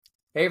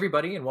Hey,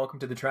 everybody, and welcome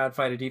to the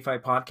TradFi to DeFi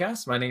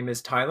Podcast. My name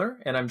is Tyler,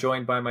 and I'm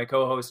joined by my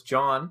co-host,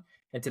 John.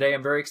 And today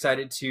I'm very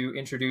excited to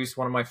introduce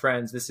one of my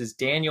friends. This is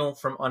Daniel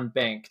from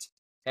Unbanked.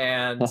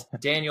 And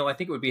Daniel, I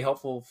think it would be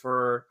helpful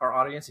for our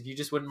audience if you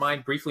just wouldn't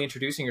mind briefly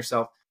introducing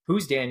yourself.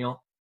 Who's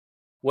Daniel?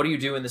 What do you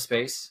do in the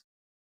space?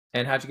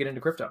 And how'd you get into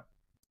crypto?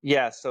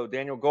 Yeah, so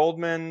Daniel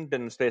Gouldman,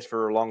 been in the space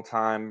for a long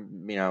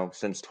time,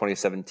 since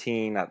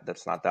 2017.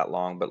 That's not that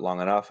long, but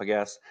long enough, I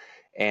guess.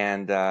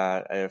 And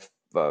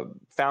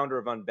founder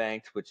of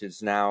Unbanked, which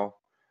is now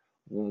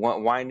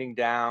winding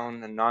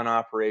down and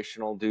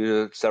non-operational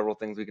due to several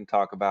things we can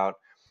talk about.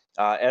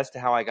 As to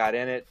how I got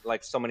in it,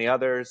 like so many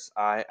others,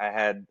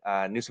 I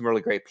knew some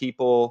really great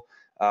people,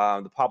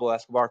 the Pablo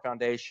Escobar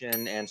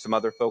Foundation and some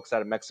other folks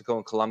out of Mexico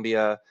and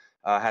Colombia.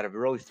 Had a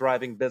really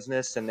thriving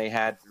business, and they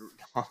had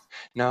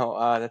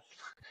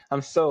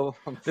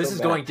This is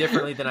bad. going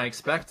differently than I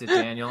expected,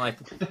 Daniel.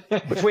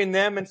 Between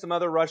them and some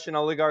other Russian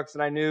oligarchs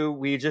that I knew,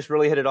 we just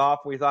really hit it off.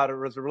 We thought it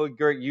was a really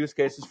great use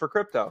cases for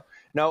crypto.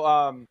 I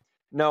was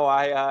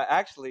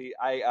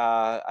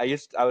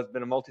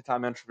been a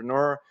multi-time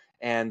entrepreneur,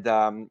 and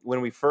when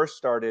we first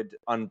started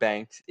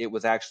Unbanked, it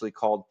was actually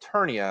called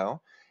Turnio,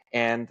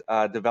 and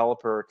a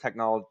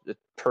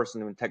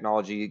person in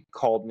technology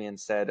called me and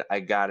said,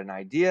 "I got an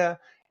idea,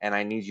 and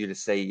I need you to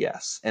say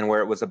yes." And where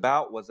it was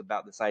about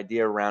this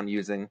idea around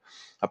using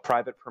a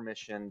private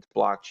permissioned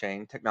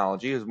blockchain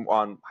technology. It was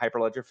on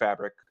Hyperledger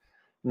Fabric,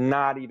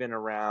 not even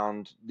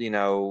around,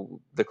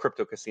 the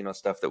crypto casino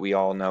stuff that we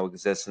all know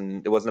exists.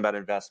 And it wasn't about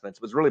investments.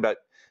 It was really about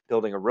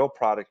building a real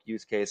product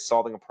use case,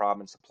 solving a problem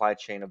in supply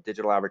chain of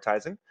digital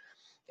advertising.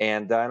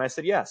 And I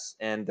said yes.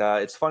 And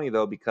it's funny,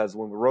 though, because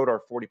when we wrote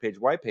our 40-page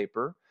white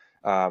paper,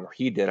 or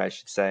he did, I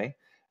should say,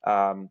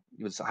 it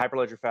was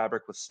Hyperledger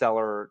Fabric with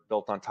Stellar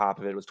built on top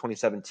of it. It was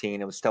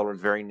 2017. Stellar was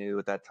very new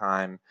at that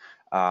time.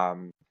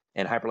 And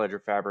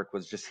Hyperledger Fabric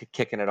was just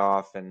kicking it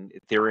off. And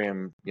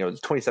Ethereum,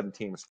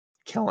 2017 was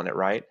killing it,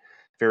 right?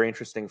 Very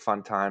interesting,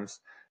 fun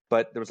times.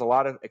 But there was a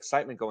lot of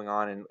excitement going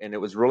on. And it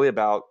was really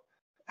about,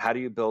 how do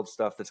you build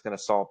stuff that's going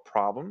to solve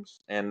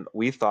problems? And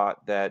we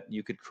thought that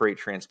you could create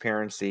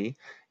transparency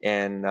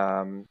in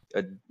an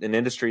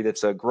industry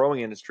that's a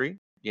growing industry,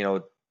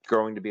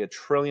 growing to be $1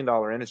 trillion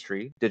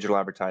industry, digital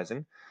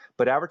advertising,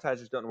 but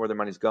advertisers don't know where their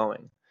money's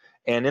going.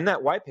 And in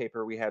that white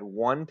paper, we had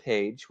one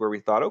page where we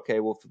thought, okay,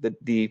 well,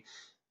 the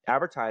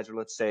advertiser,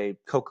 let's say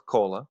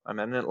Coca-Cola, I'm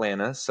in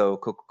Atlanta, so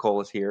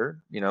Coca-Cola's here,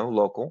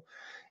 local,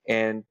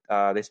 and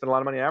they spend a lot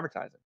of money on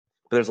advertising,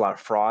 but there's a lot of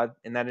fraud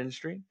in that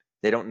industry.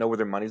 They don't know where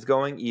their money's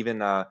going.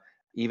 Even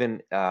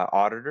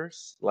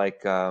auditors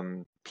like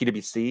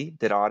PwC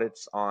did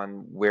audits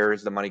on where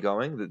is the money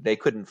going. They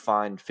couldn't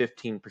find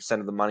 15%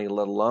 of the money,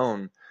 let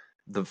alone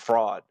the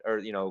fraud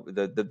or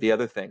the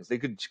other things. They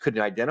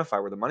couldn't identify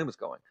where the money was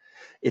going.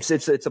 It's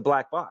a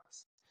black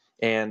box,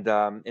 and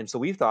so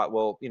we thought,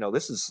 well,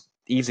 this is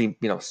easy,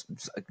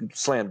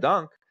 slam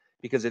dunk.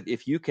 Because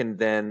if you can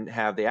then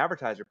have the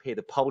advertiser pay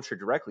the publisher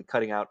directly,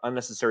 cutting out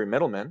unnecessary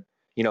middlemen,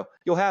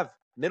 you'll have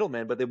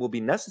middlemen, but they will be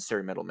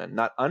necessary middlemen,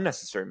 not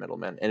unnecessary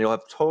middlemen, and you'll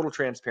have total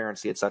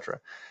transparency, etc.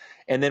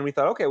 And then we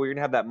thought, okay, we're going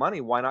to have that money.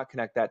 Why not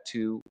connect that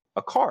to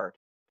a card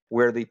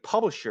where the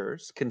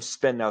publishers can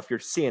spend? Now, if you're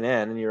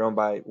CNN and you're owned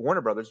by Warner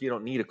Brothers, you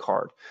don't need a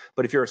card.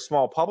 But if you're a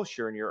small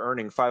publisher and you're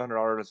earning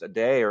 $500 a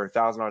day or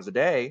 $1,000 a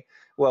day,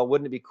 well,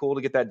 wouldn't it be cool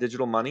to get that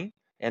digital money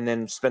and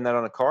then spend that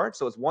on a card?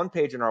 So it's one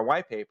page in our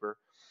white paper,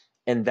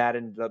 and that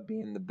ended up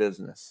being the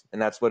business.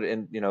 And that's what,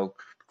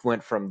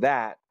 went from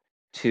that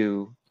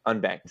to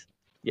Unbanked.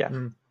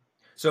 Yeah.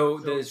 So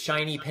the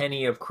shiny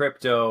penny of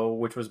crypto,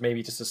 which was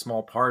maybe just a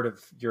small part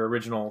of your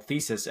original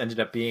thesis, ended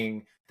up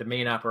being the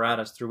main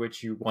apparatus through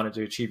which you wanted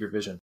to achieve your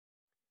vision.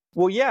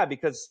 Well, yeah,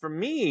 because for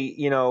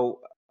me,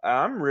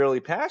 I'm really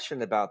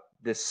passionate about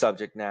this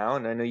subject now,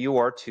 and I know you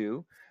are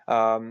too.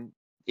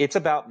 It's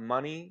about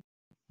money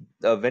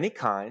of any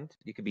kind.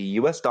 It could be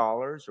US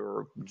dollars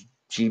or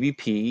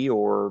GBP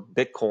or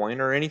Bitcoin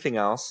or anything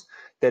else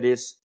that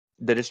is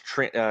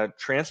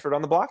transferred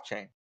on the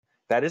blockchain.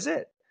 That is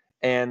it.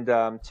 And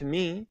to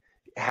me,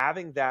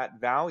 having that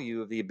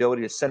value of the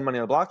ability to send money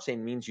on the blockchain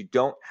means you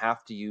don't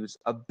have to use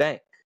a bank.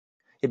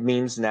 It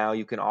means now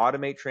you can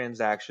automate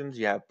transactions.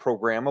 You have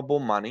programmable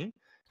money.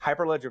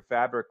 Hyperledger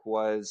Fabric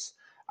was,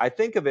 I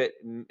think of it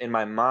in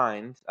my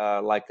mind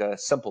like a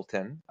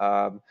simpleton,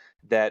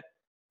 that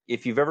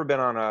if you've ever been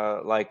on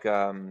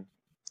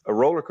a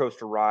roller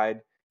coaster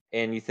ride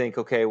and you think,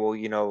 okay, well,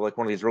 like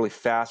one of these really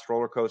fast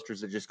roller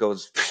coasters that just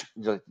goes,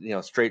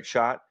 straight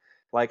shot.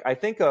 Like I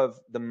think of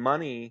the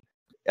money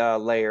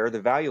layer,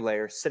 the value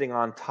layer, sitting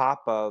on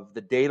top of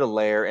the data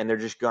layer, and they're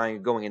just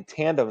going in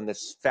tandem in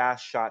this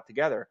fast shot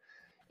together.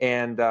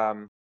 And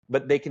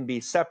but they can be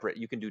separate.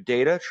 You can do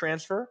data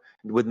transfer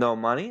with no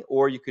money,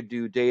 or you could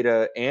do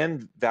data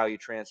and value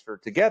transfer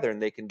together,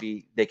 and they can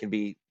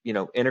be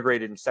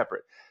integrated and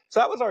separate. So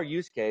that was our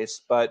use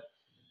case, but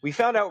we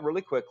found out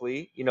really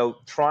quickly,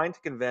 trying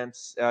to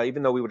convince,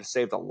 even though we would have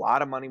saved a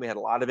lot of money, we had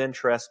a lot of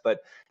interest, but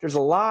there's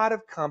a lot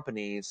of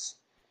companies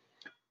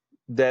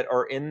that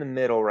are in the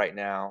middle right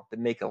now that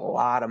make a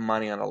lot of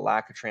money on a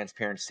lack of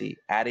transparency.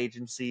 Ad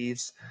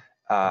agencies,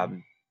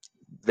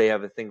 they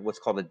have a thing, what's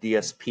called a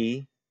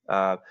DSP.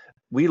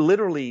 We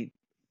literally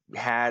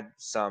had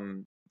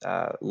some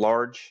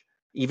large,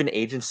 even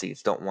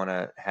agencies don't want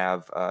to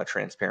have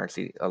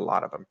transparency, a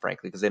lot of them,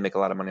 frankly, because they make a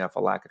lot of money off a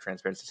lack of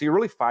transparency. So you're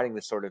really fighting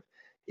this sort of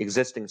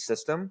existing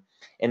system.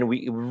 And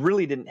we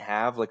really didn't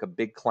have like a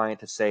big client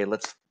to say,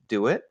 let's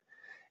do it.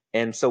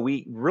 And so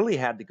we really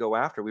had to go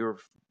after, we were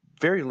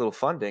very little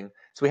funding.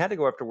 So we had to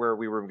go after where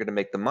we were going to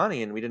make the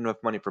money, and we didn't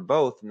have money for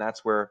both. And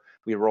that's where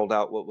we rolled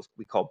out what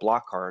we call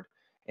Block Card.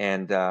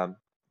 And the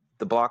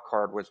Block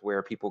Card was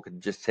where people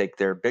could just take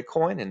their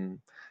Bitcoin and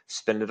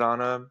spend it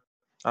on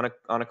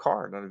a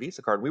card, on a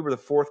Visa card. We were the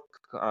fourth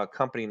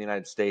company in the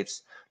United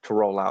States to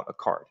roll out a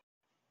card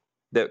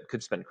that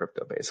could spend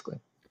crypto, basically.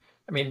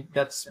 I mean,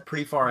 that's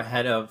pretty far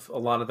ahead of a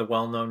lot of the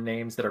well-known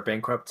names that are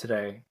bankrupt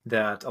today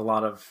that a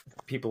lot of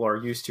people are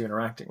used to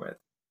interacting with.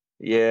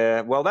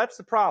 Yeah, well, that's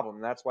the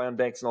problem. That's why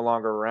Unbanked's no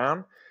longer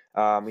around.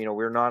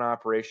 We're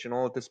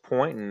non-operational at this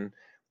point, and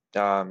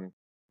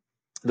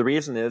the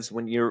reason is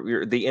when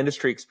the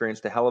industry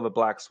experienced a hell of a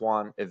black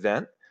swan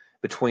event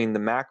between the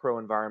macro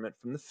environment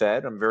from the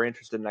Fed. I'm very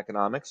interested in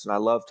economics, and I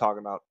love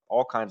talking about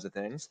all kinds of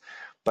things.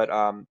 But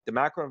the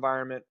macro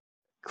environment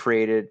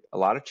created a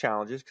lot of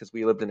challenges because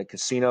we lived in a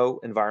casino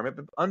environment,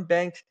 but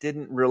Unbanked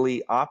didn't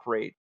really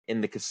operate in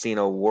the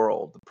casino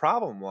world. The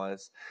problem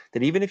was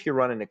that even if you're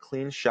running a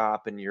clean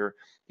shop and you're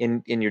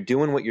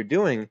doing what you're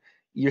doing,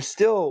 you're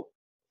still,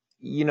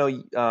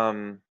 it's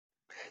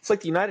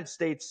like the United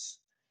States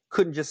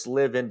couldn't just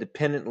live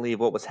independently of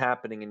what was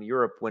happening in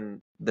Europe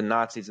when the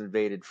Nazis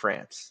invaded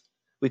France.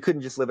 We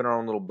couldn't just live in our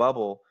own little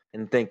bubble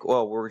and think,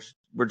 well, we're just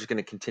going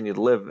to continue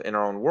to live in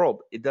our own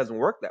world. It doesn't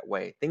work that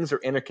way. Things are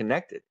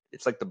interconnected.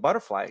 It's like the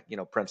butterfly,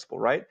 principle,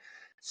 right?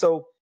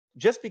 So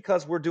just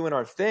because we're doing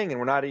our thing and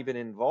we're not even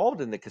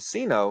involved in the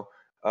casino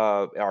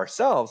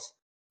ourselves,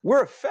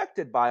 we're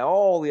affected by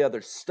all the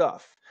other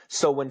stuff.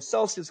 So when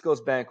Celsius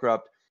goes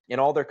bankrupt and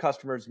all their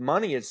customers'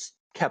 money is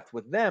kept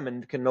with them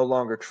and can no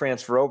longer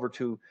transfer over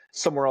to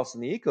somewhere else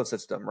in the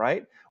ecosystem,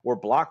 right? Or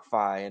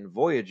BlockFi and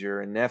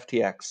Voyager and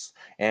FTX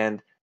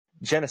and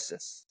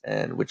Genesis,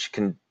 and which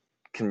can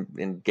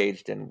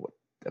engaged in what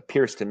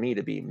appears to me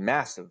to be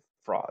massive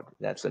fraud.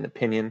 That's an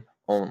opinion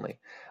only.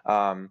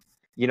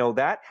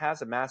 That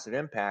has a massive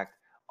impact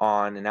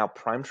on, and now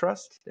Prime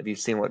Trust. Have you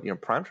seen what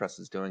Prime Trust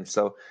is doing?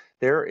 So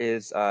there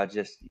is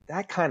just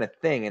that kind of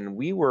thing, and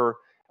we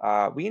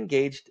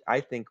engaged.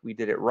 I think we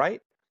did it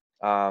right.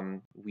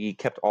 We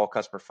kept all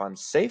customer funds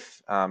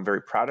safe. I'm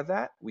very proud of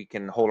that. We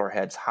can hold our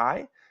heads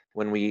high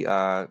when we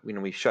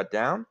shut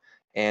down.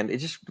 And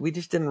we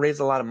just didn't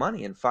raise a lot of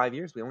money in 5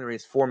 years. We only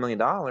raised $4 million.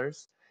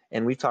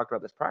 And we talked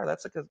about this prior.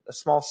 That's like a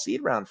small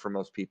seed round for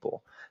most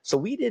people. So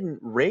we didn't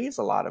raise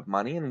a lot of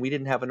money, and we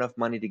didn't have enough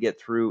money to get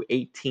through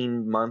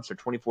 18 months or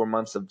 24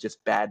 months of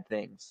just bad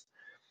things.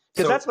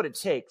 Because that's what it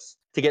takes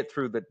to get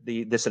through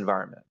this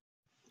environment.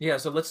 Yeah,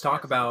 so let's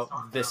talk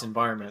about this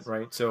environment,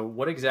 right? So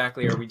what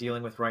exactly are we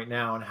dealing with right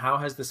now, and how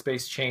has the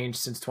space changed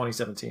since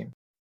 2017?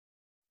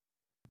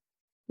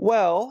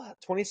 Well,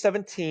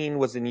 2017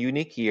 was a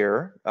unique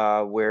year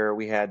where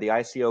we had the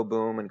ICO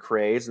boom and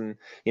craze. And,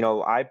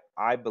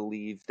 I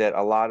believe that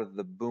a lot of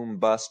the boom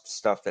bust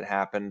stuff that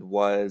happened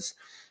was,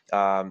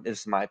 this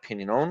is my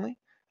opinion only.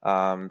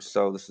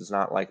 So this is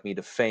not like me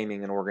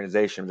defaming an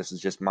organization. This is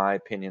just my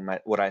opinion,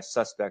 what I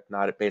suspect,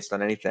 not based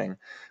on anything.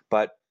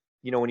 But,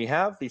 when you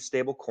have these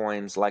stable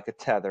coins like a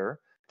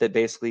Tether that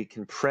basically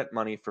can print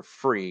money for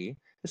free,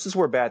 this is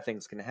where bad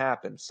things can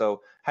happen.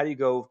 So how do you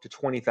go to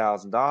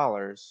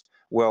 $20,000?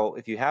 Well,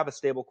 if you have a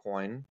stable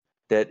coin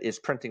that is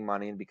printing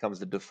money and becomes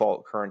the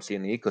default currency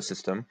in the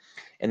ecosystem,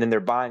 and then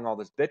they're buying all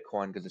this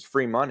Bitcoin because it's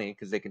free money,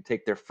 because they can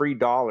take their free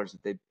dollars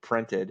that they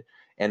printed,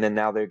 and then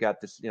now they've got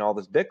this, all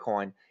this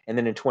Bitcoin. And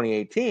then in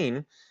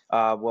 2018,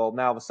 now all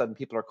of a sudden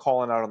people are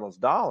calling out on those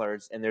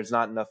dollars, and there's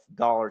not enough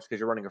dollars because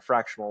you're running a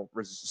fractional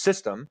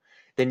system.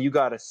 Then you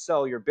got to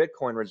sell your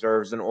Bitcoin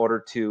reserves in order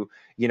to,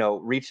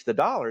 reach the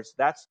dollars.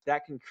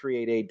 That can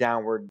create a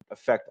downward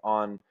effect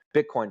on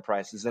Bitcoin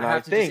prices. And I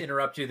have to just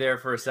interrupt you there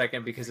for a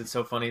second, because it's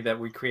so funny that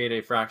we create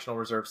a fractional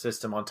reserve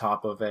system on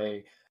top of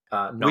a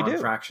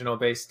non-fractional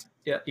based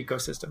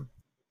ecosystem.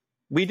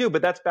 We do,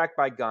 but that's backed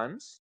by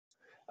guns,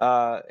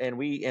 and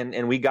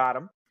we got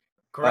them.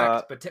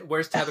 Correct, but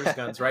where's Tether's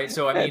guns, right?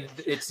 So I mean,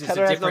 it's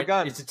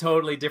a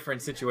totally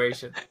different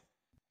situation.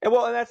 And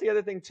that's the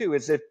other thing too,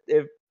 is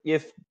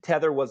if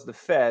Tether was the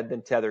Fed,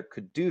 then Tether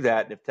could do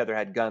that. And if Tether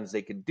had guns,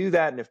 they could do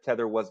that. And if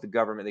Tether was the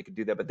government, they could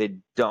do that, but they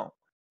don't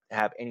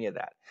have any of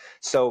that.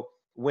 So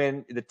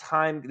when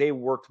they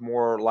worked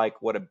more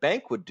like what a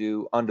bank would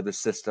do under the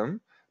system,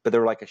 but they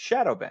were like a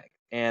shadow bank.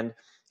 And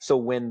so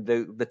when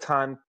the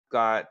time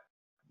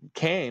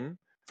came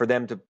for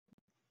them to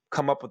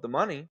come up with the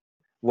money,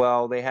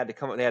 well, they had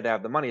to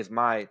have the money, is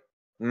my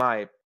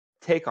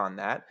take on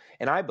that.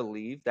 And I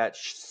believe that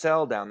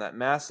sell down, that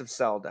massive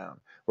sell down,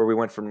 where we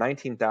went from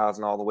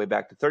 19,000 all the way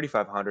back to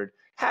 3,500,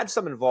 had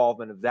some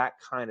involvement of that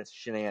kind of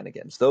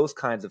shenanigans, those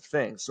kinds of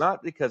things.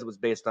 Not because it was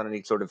based on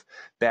any sort of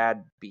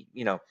bad,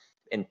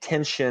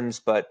 intentions,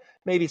 but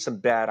maybe some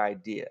bad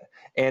idea.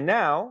 And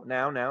now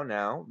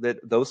that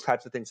those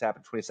types of things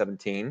happened in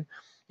 2017,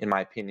 in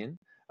my opinion.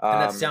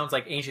 And that sounds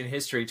like ancient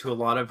history to a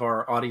lot of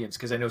our audience,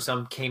 because I know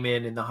some came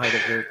in the height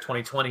of their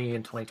 2020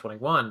 and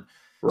 2021.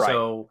 Right.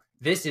 So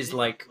this is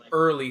like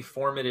early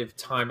formative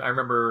time. I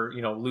remember,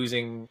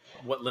 losing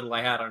what little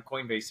I had on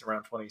Coinbase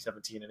around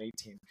 2017 and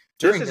 18.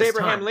 This is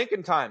Abraham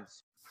Lincoln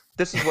times.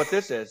 This is what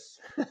this is.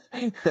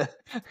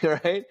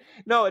 Right?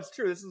 No, it's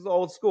true. This is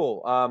old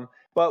school.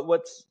 But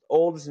what's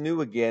old is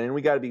new again, and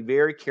we got to be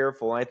very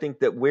careful. And I think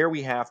that where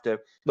we have to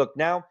look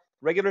now,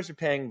 regulators are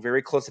paying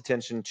very close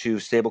attention to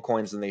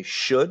stablecoins, and they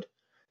should.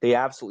 They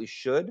absolutely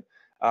should.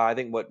 I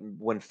think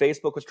when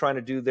Facebook was trying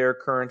to do their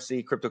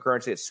currency,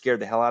 cryptocurrency, it scared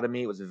the hell out of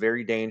me. It was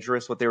very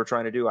dangerous what they were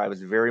trying to do. I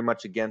was very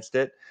much against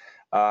it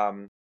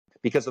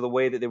because of the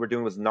way that they were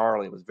doing was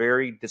gnarly. It was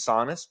very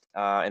dishonest,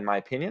 in my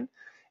opinion.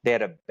 They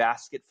had a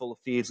basket full of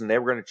fees, and they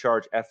were going to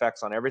charge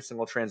FX on every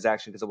single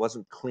transaction because it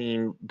wasn't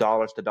clean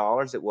dollars to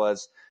dollars. It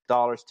was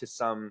dollars to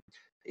some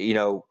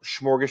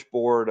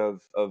smorgasbord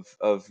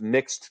of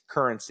mixed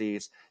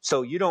currencies.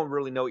 So you don't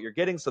really know what you're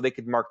getting. So they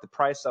could mark the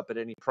price up at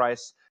any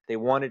price they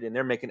wanted, and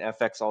they're making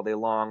FX all day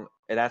long.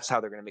 And that's how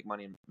they're going to make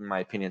money, in my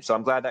opinion. So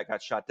I'm glad that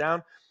got shot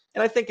down.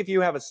 And I think if you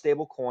have a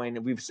stable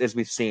coin, as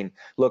we've seen,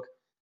 look,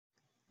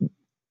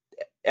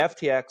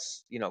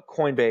 FTX,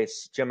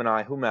 Coinbase,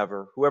 Gemini,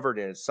 whoever it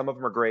is, some of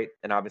them are great,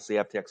 and obviously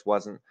FTX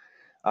wasn't.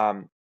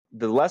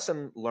 The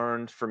lesson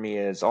learned for me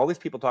is all these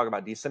people talk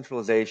about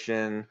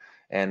decentralization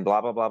and blah,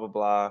 blah, blah, blah,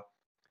 blah,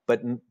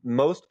 but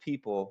most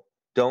people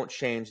don't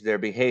change their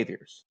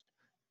behaviors.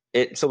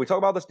 So we talk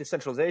about this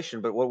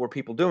decentralization, but what were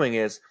people doing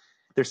is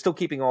they're still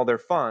keeping all their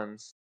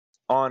funds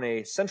on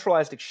a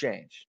centralized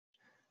exchange,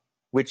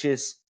 which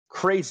is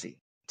crazy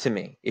to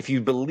me if you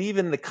believe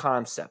in the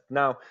concept.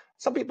 Now,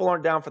 some people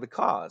aren't down for the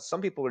cause.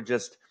 Some people are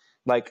just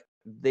like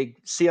they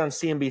see on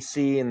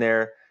CNBC and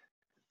they're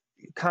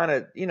kind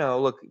of,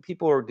 look,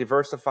 people are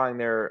diversifying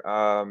their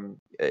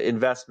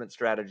investment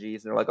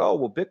strategies. And they're like, oh,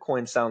 well,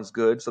 Bitcoin sounds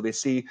good. So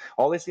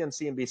all they see on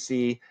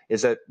CNBC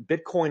is that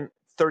Bitcoin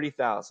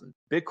 30,000,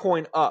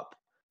 Bitcoin up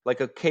like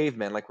a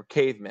caveman, like we're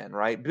cavemen,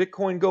 right?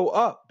 Bitcoin go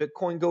up,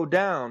 Bitcoin go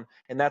down.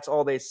 And that's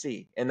all they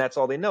see. And that's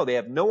all they know. They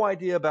have no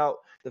idea about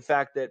the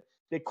fact that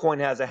Bitcoin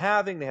has a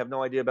halving. They have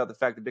no idea about the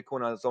fact that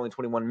Bitcoin has only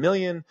 21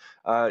 million,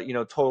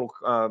 total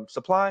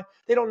supply.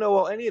 They don't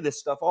know any of this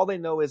stuff. All they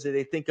know is that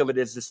they think of it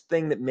as this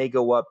thing that may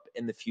go up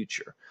in the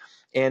future.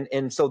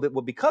 And so that,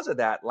 because of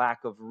that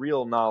lack of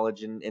real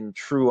knowledge and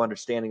true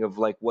understanding of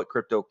like what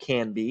crypto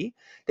can be,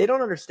 they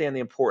don't understand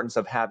the importance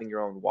of having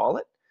your own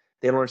wallet.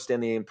 They don't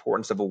understand the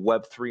importance of a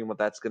Web3 and what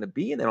that's going to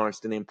be. And they don't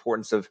understand the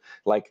importance of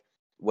like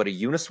what a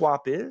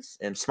Uniswap is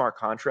and smart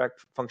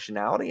contract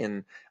functionality.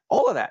 And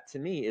all of that to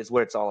me is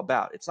what it's all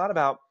about. It's not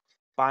about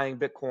buying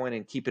Bitcoin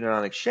and keeping it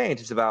on exchange.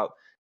 It's about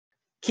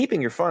keeping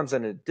your funds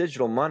in a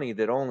digital money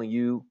that only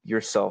you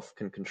yourself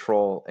can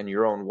control in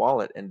your own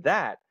wallet. And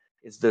that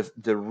is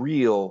the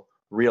real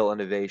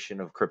innovation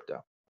of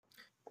crypto.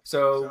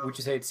 So would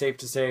you say it's safe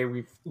to say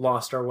we've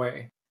lost our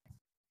way?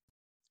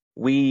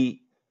 We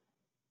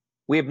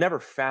have never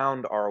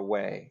found our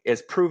way,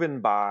 as proven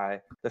by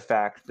the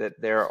fact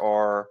that there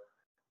are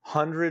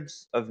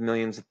hundreds of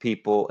millions of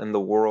people in the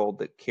world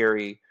that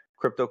carry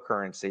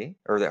cryptocurrency,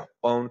 or their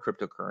own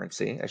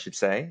cryptocurrency, I should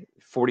say,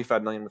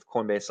 45 million with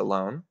Coinbase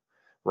alone,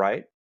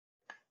 right?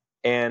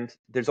 And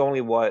there's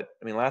only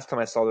last time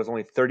I saw, there's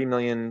only 30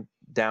 million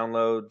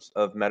downloads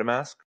of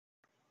MetaMask.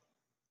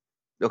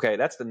 Okay,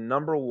 that's the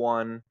number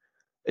one.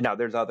 Now,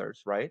 there's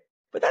others, right?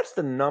 But that's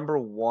the number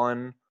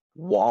one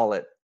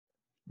wallet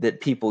that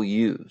people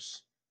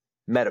use,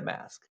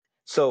 MetaMask.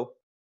 So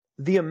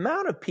the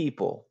amount of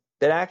people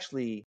that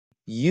actually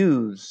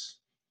use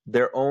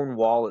their own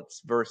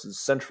wallets versus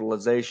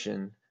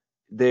centralization,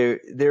 there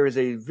is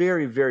a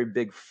very, very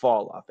big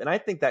fall off. And I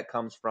think that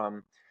comes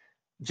from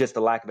just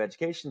a lack of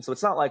education. So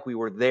it's not like we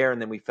were there and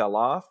then we fell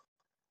off.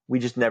 We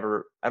just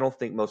never, I don't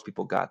think most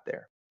people got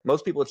there.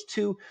 Most people,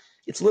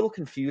 it's a little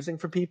confusing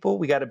for people.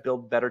 We got to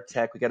build better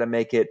tech. We got to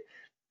make it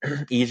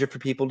easier for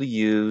people to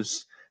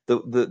use.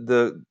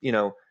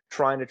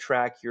 Trying to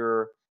track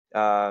your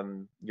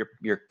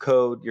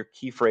code, your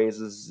key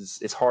phrases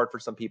is hard for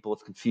some people.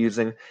 It's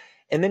confusing.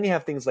 And then you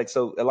have things like,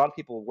 so a lot of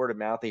people, word of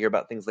mouth, they hear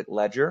about things like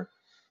Ledger.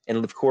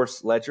 And of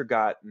course, Ledger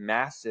got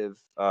massive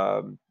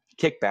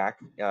kickback,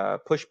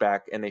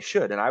 pushback, and they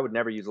should. And I would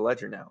never use a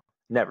Ledger now,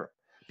 never.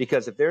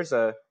 Because if there's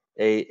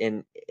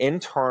an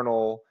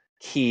internal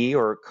key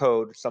or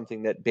code,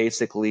 something that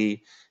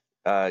basically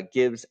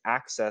gives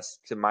access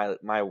to my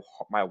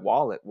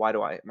wallet,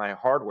 my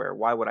hardware,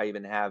 why would I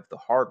even have the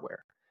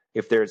hardware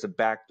if there's a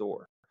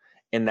backdoor?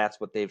 And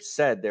that's what they've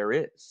said there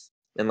is,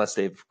 unless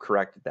they've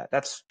corrected that.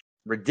 That's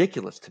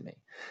ridiculous to me.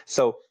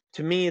 So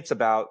to me, it's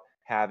about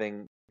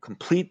having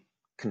complete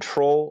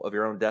control of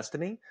your own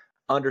destiny.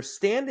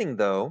 Understanding,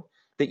 though,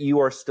 that you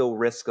are still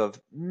risk of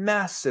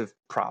massive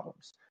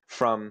problems,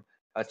 from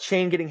a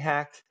chain getting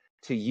hacked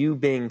to you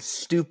being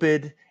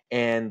stupid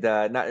and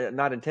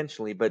not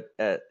intentionally, but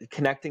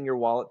connecting your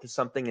wallet to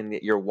something and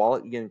your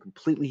wallet getting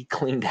completely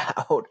cleaned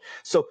out.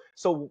 So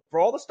for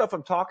all the stuff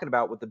I'm talking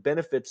about with the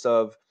benefits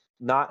of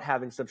not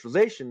having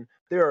centralization,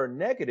 there are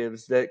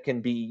negatives that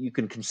you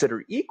can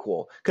consider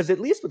equal. Because at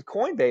least with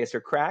Coinbase or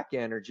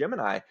Kraken or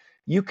Gemini,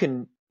 you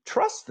can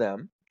trust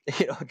them,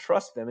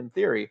 trust them in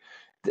theory,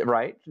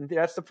 right?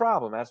 That's the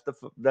problem.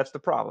 That's the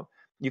problem.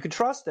 You can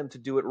trust them to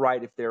do it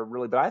right if they're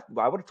really. But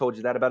I would have told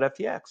you that about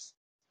FTX.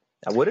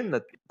 I wouldn't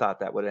have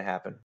thought that would have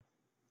happened.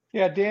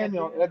 Yeah,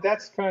 Daniel,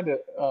 that's kind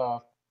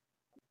of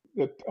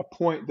a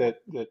point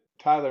that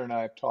Tyler and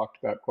I have talked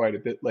about quite a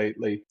bit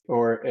lately,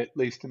 or at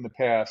least in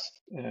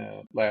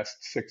the last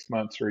 6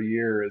 months or a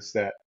year, is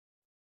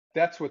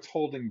that's what's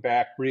holding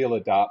back real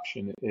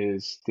adoption,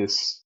 is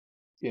this,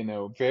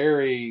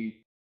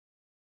 very,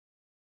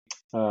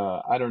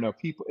 I don't know,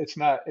 people,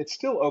 it's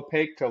still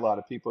opaque to a lot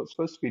of people. It's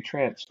supposed to be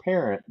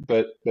transparent,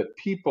 but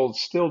people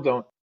still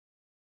don't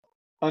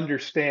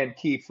understand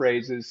key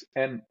phrases.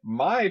 And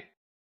my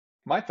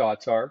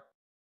thoughts are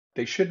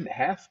they shouldn't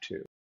have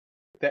to.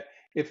 That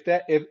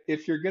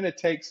if you're going to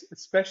take,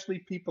 especially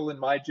people in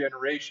my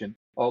generation,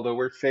 although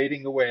we're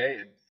fading away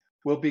and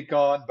we'll be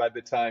gone by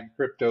the time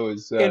crypto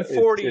is in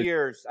 40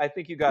 years. I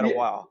think you got a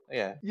while.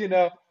 Yeah.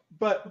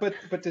 But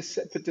to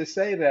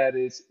say that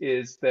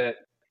is that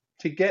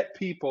to get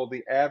people,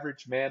 the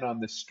average man on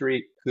the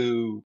street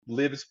who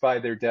lives by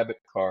their debit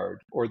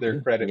card or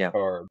their credit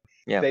card,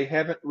 they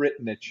haven't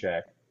written a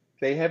check.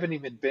 They haven't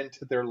even been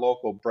to their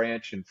local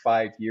branch in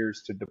 5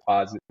 years to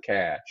deposit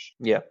cash.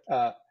 Yeah.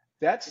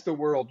 That's the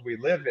world we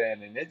live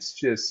in, and it's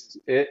just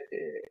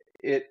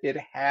it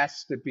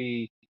has to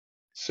be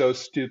so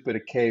stupid a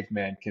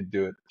caveman can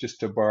do it, just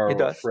to borrow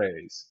a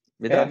phrase.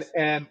 It does.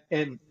 And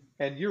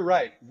you're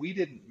right. We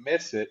didn't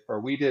miss it, or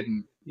we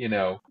didn't,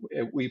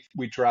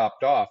 we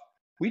dropped off.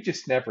 We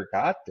just never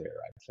got there,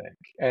 I think.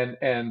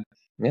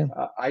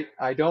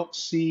 I don't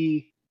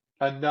see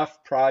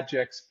enough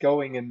projects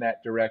going in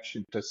that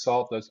direction to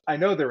solve those. I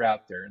know they're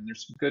out there, and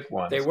there's some good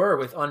ones. They were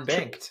with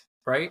Unbanked,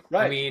 right?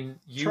 Right. I mean,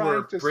 you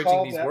were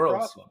bridging these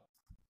worlds.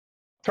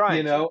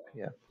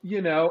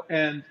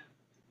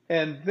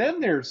 And then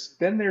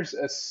there's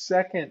a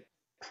second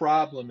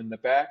problem in the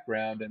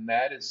background, and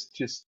that is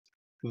just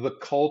the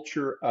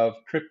culture of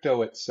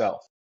crypto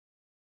itself.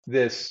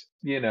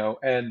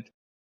 And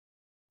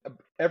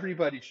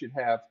everybody should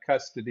have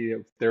custody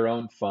of their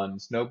own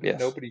funds.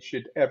 Nobody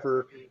should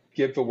ever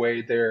give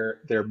away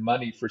their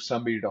money for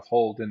somebody to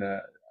hold in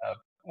a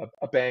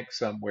bank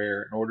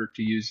somewhere in order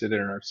to use it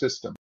in our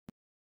system.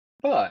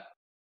 But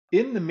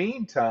in the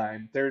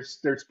meantime, there's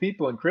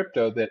people in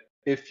crypto that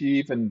if you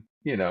even,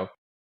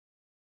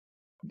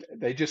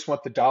 they just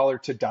want the dollar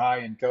to die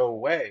and go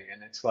away.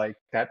 And it's like,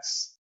 that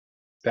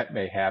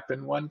may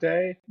happen one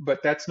day,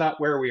 but that's not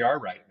where we are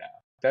right now.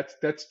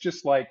 That's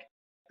just like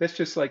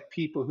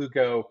people who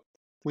go,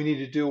 we need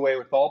to do away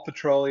with all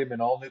petroleum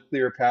and all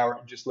nuclear power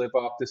and just live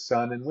off the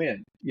sun and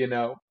wind.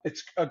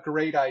 It's a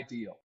great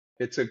ideal.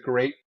 It's a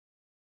great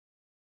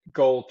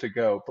goal to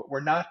go, but we're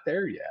not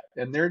there yet.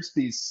 And there's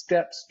these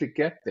steps to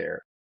get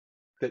there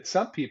that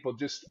some people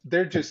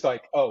they're just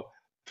like, oh,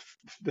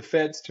 the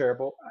Fed's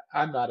terrible.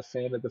 I'm not a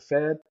fan of the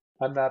Fed.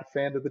 I'm not a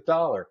fan of the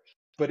dollar.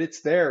 But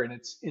it's there, and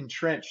it's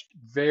entrenched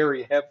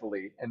very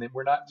heavily. And then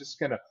we're not just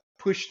going to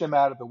push them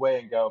out of the way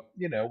and go,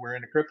 we're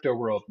in a crypto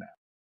world now.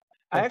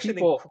 And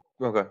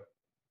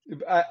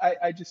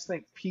I just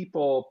think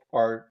people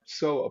are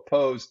so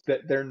opposed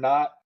that they're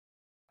not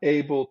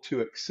able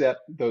to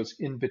accept those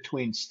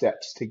in-between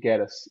steps to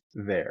get us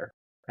there.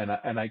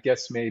 And I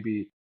guess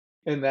maybe,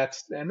 and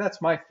that's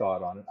my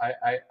thought on it.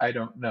 I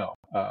don't know.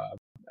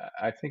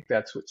 I think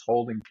that's what's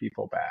holding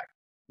people back.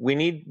 We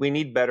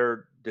need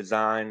better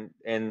design,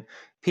 and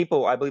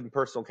people, I believe in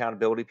personal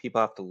accountability.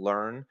 People have to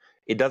learn.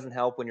 It doesn't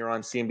help when you're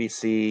on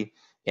CNBC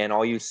and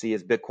all you see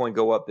is Bitcoin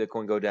go up,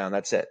 Bitcoin go down.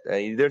 That's it.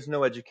 There's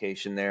no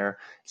education there.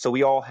 So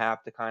we all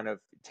have to kind of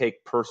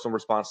take personal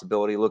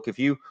responsibility. Look, if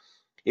you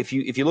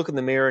look in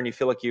the mirror and you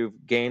feel like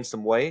you've gained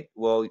some weight,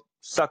 well,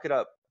 suck it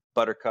up,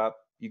 buttercup.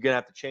 You're going to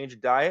have to change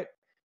your diet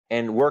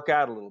and work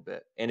out a little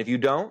bit. And if you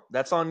don't,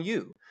 that's on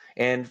you.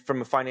 And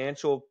from a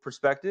financial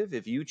perspective,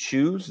 if you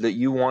choose that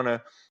you want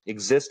to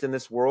exist in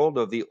this world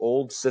of the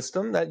old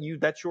system,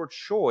 that's your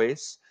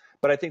choice.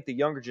 But I think the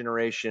younger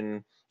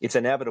generation, it's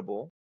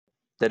inevitable.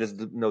 That is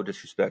no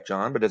disrespect,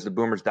 John, but as the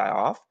boomers die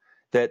off,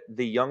 that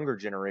the younger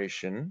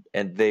generation,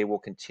 and they will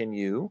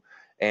continue.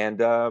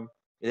 And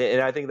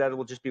I think that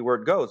will just be where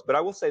it goes. But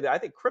I will say that I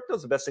think crypto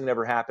is the best thing that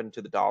ever happened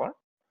to the dollar.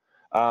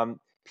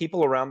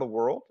 People around the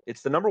world,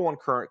 it's the number one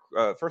current.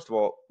 First of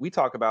all, we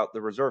talk about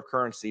the reserve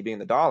currency being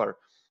the dollar,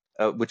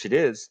 which it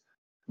is.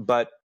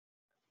 But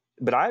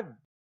I've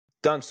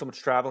done so much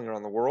traveling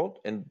around the world,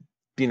 and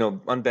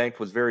Unbanked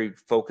was very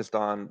focused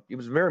on. It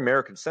was very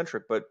American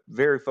centric, but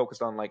very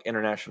focused on like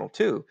international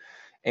too.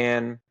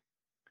 And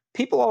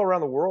people all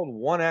around the world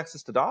want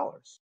access to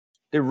dollars.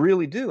 They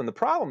really do. And the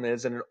problem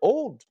is, in an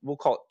old, we'll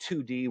call it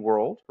 2D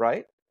world,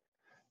 right?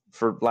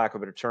 For lack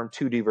of a better term,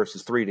 2D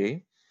versus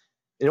 3D.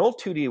 In an old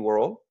 2D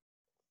world,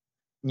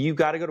 you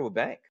got to go to a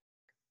bank.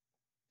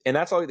 And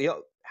that's all.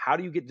 How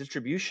do you get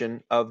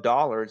distribution of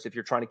dollars if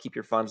you're trying to keep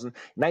your funds? And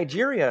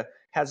Nigeria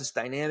has this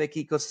dynamic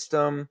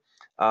ecosystem.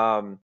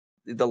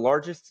 The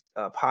largest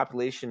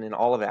population in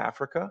all of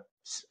Africa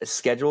is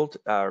scheduled,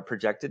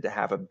 projected to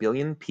have 1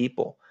 billion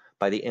people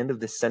by the end of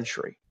this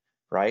century,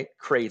 right?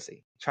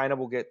 Crazy. China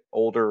will get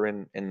older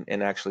and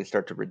actually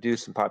start to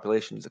reduce in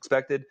population as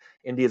expected.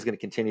 India is going to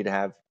continue to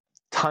have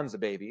tons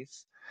of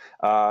babies,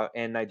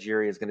 and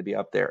Nigeria is going to be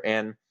up there.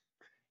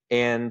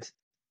 And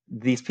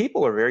these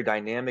people are very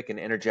dynamic and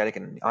energetic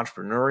and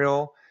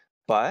entrepreneurial,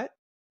 but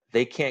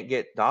they can't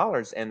get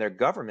dollars, and their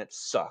government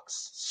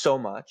sucks so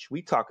much.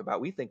 We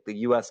think the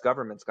U.S.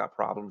 government's got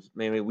problems.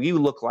 Maybe we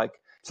look like,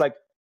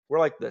 we're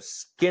like the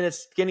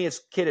skinniest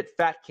kid at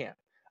fat camp,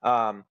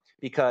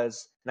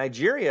 because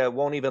Nigeria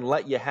won't even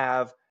let you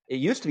have, it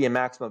used to be a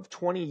maximum of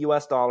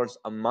 $20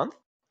 a month,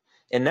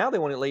 and now they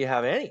won't let you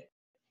have any.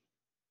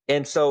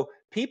 And so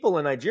people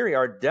in Nigeria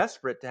are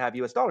desperate to have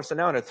US dollars. So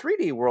now in a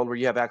 3D world where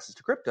you have access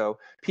to crypto,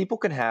 people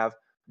can have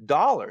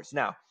dollars.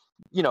 Now,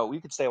 you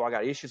could say, well, I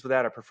got issues with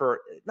that. I prefer,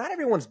 not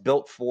everyone's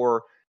built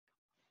for,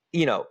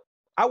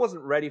 I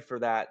wasn't ready for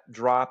that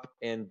drop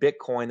in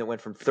Bitcoin that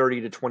went from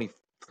 30 to 20,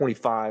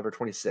 25 or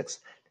 26.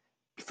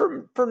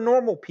 For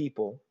normal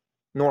people,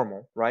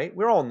 normal, right?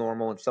 We're all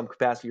normal in some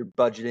capacity. You're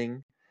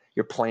budgeting,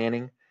 you're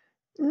planning.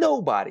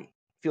 Nobody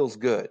feels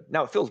good.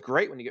 Now, it feels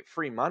great when you get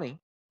free money,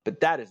 but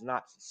that is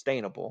not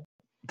sustainable.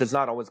 It does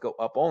not always go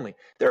up only.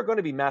 There are going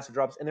to be massive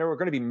drops, and there are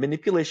going to be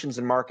manipulations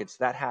in markets.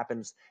 That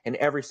happens in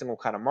every single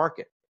kind of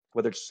market,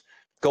 whether it's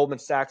Goldman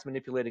Sachs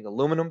manipulating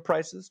aluminum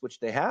prices, which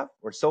they have,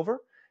 or silver,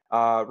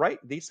 right?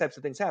 These types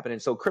of things happen.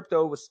 And so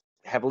crypto was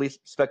heavily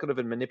speculative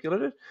and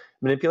manipulated.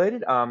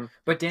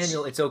 But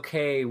Daniel, it's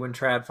okay when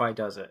TradFi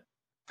does it.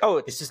 Oh,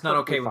 it's just not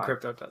okay when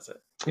crypto does it.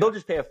 Yeah. They'll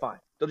just pay a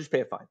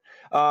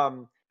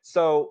fine.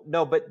 So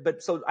no,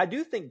 but so I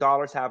do think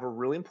dollars have a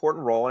really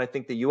important role, and I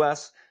think the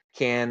U.S.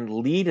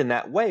 can lead in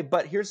that way.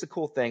 But here's the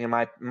cool thing, in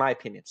my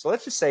opinion. So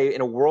let's just say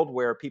in a world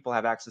where people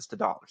have access to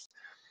dollars,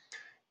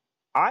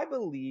 I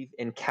believe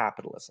in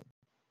capitalism.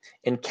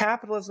 And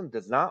capitalism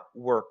does not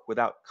work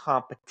without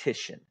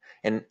competition.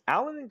 And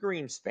Alan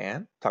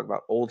Greenspan, talk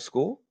about old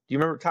school. Do you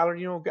remember, Tyler,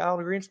 do you know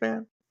Alan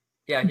Greenspan?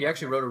 Yeah, he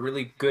actually wrote a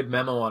really good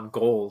memo on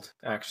gold,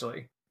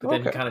 actually. But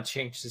then he kind of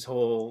changed his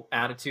whole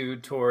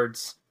attitude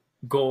towards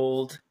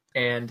gold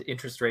and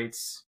interest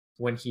rates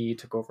when he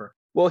took over.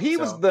 Well,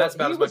 that's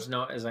about as much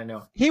as I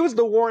know. He was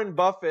the Warren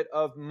Buffett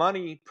of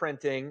money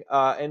printing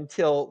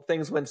until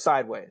things went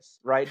sideways,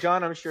 right,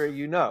 John? I'm sure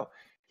you know.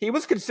 He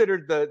was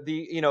considered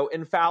the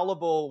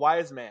infallible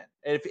wise man.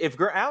 If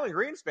Alan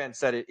Greenspan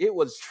said it, it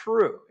was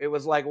true. It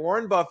was like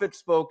Warren Buffett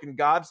spoke and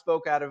God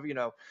spoke out of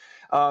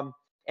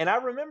And I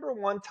remember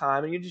one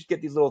time, and you just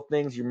get these little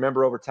things you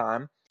remember over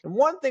time. And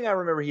one thing I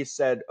remember he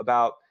said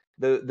about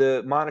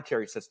the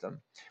monetary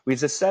system, we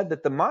just said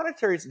that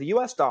the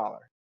U.S.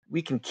 dollar,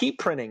 we can keep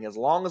printing as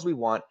long as we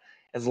want,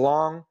 as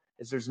long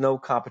as there's no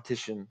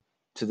competition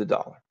to the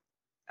dollar.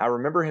 I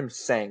remember him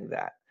saying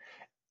that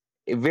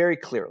very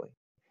clearly.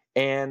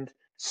 And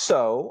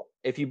so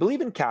if you believe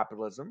in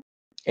capitalism,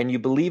 and you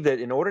believe that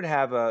in order to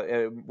have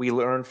we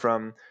learn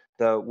from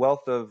the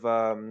wealth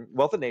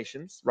of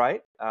nations,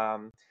 right?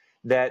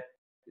 That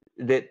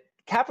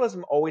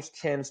capitalism always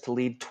tends to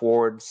lead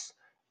towards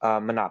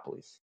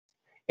monopolies,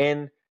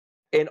 and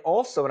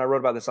also, and I wrote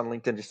about this on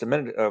LinkedIn just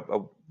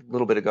a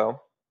little bit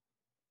ago,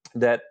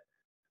 that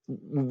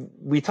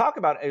we talk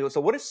about.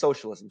 So, what is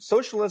socialism?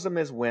 Socialism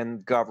is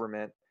when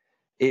government.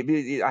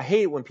 I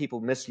hate it when people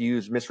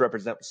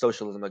misrepresent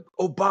socialism. Like,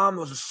 Obama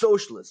was a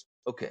socialist.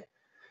 Okay,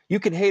 you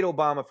can hate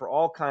Obama for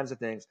all kinds of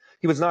things.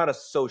 He was not a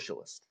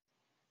socialist.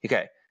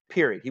 Okay,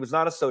 period. He was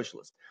not a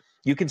socialist.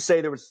 You can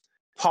say there was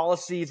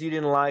policies you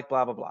didn't like,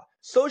 blah, blah, blah.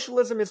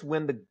 Socialism is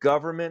when the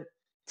government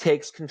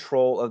takes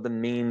control of the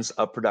means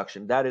of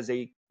production. That is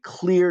a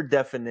clear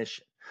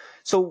definition.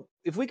 So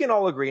if we can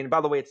all agree, and by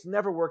the way, it's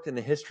never worked in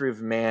the history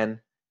of man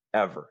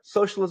ever.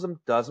 Socialism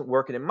doesn't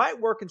work, and it might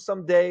work in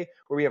some day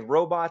where we have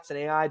robots and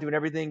AI doing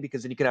everything,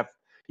 because then you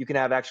can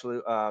have actually,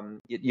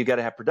 you got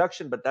to have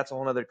production, but that's a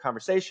whole other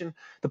conversation.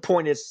 The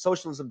point is,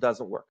 socialism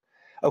doesn't work.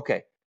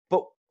 Okay,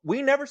 but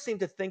we never seem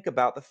to think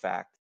about the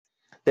fact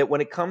that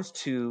when it comes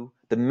to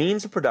the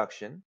means of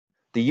production,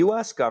 the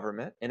U.S.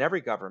 government and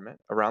every government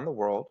around the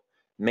world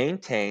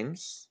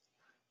maintains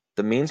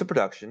the means of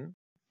production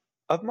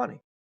of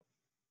money,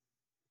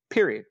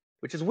 period,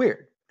 which is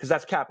weird because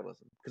that's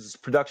capitalism, because it's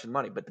production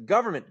money, but the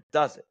government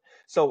does it.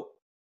 So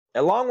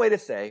a long way to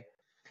say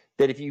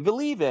that if you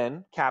believe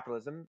in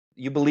capitalism,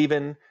 you believe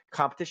in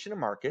competition in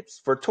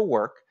markets for it to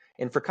work.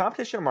 And for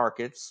competition in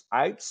markets,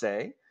 I'd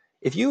say,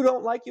 if you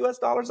don't like U.S.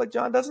 dollars like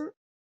John doesn't,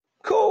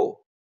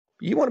 cool.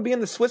 You want to be in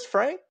the Swiss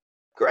franc?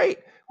 Great.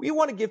 We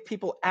want to give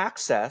people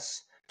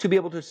access to be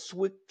able to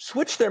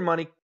switch their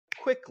money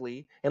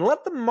quickly and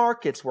let the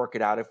markets work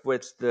it out. If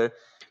it's the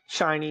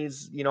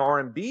Chinese,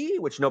 RMB,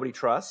 which nobody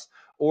trusts,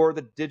 or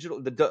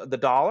the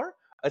dollar,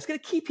 it's going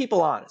to keep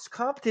people honest.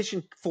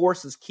 Competition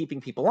forces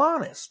keeping people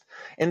honest.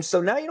 And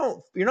so now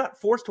you're not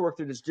forced to work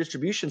through this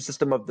distribution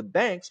system of the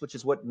banks, which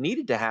is what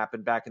needed to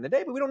happen back in the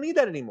day, but we don't need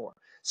that anymore.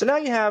 So now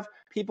you have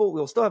people,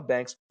 we'll still have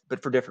banks,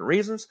 but for different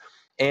reasons.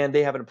 And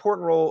they have an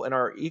important role in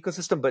our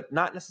ecosystem, but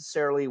not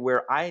necessarily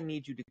where I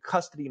need you to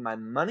custody my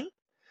money.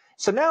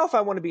 So now if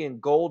I want to be in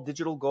gold,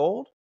 digital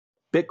gold,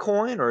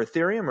 Bitcoin or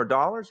Ethereum or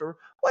dollars or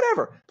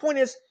whatever, point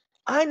is,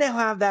 I now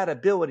have that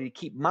ability to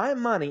keep my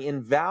money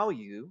in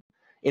value,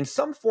 in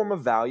some form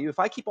of value, if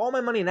I keep all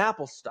my money in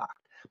Apple stock.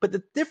 But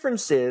the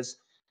difference is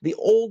the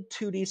old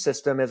 2D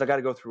system is I got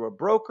to go through a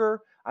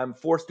broker. I'm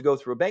forced to go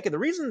through a bank. And the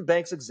reason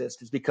banks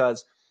exist is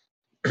because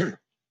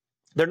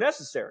they're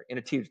necessary in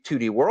a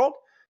 2D world.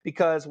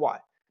 Because why?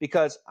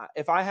 Because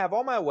if I have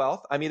all my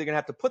wealth, I'm either going to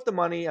have to put the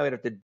money, I'm going to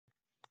have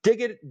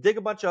to dig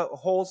a bunch of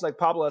holes like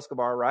Pablo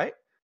Escobar, right?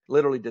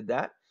 Literally did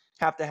that.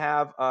 Have to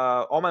have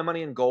all my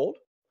money in gold.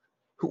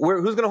 Who's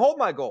going to hold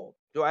my gold?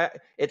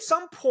 At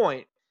some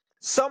point,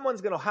 someone's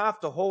going to have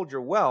to hold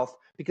your wealth,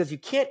 because you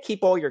can't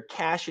keep all your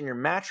cash in your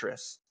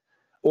mattress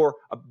or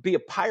be a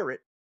pirate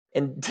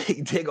and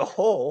dig a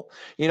hole,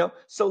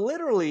 So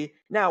literally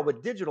now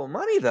with digital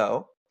money,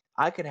 though,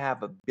 I could have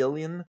 $1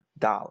 billion.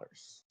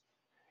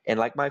 And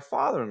like my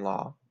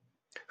father-in-law,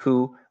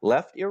 who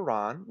left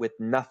Iran with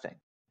nothing.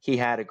 He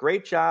had a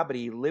great job, but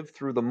he lived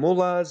through the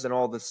mullahs and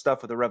all the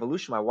stuff with the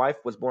revolution. My wife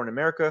was born in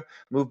America,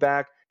 moved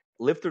back,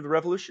 lived through the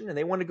revolution, and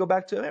they wanted to go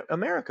back to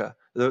America,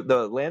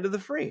 the land of the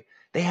free.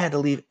 They had to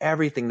leave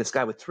everything. This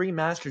guy with 3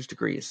 master's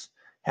degrees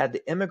had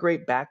to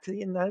immigrate back to the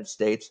United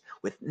States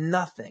with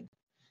nothing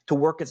to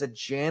work as a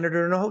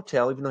janitor in a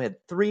hotel, even though he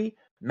had 3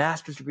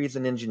 master's degrees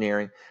in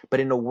engineering. But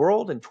in a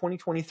world in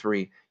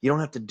 2023, you don't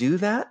have to do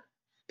that.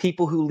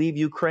 People who leave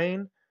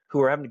Ukraine,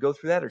 who are having to go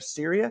through that, or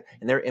Syria,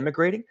 and they're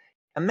immigrating,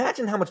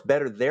 imagine how much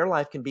better their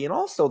life can be. And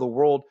also the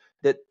world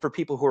that for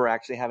people who are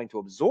actually having to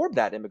absorb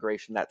that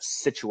immigration, that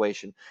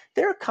situation,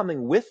 they're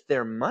coming with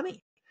their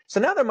money. So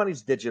now their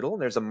money's digital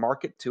and there's a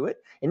market to it.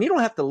 And you don't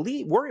have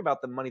to worry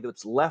about the money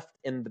that's left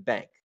in the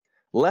bank,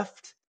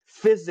 left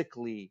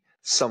physically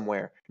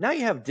somewhere. Now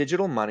you have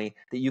digital money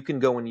that you can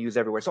go and use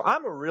everywhere. So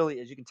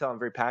as you can tell, I'm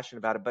very passionate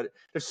about it, but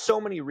there's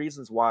so many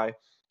reasons why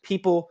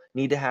people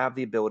need to have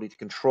the ability to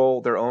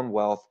control their own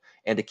wealth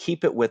and to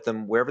keep it with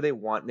them wherever they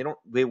want.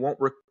 They won't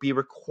be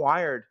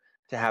required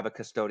to have a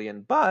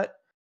custodian, but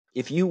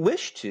if you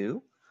wish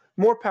to,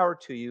 more power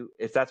to you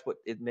if that's what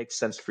it makes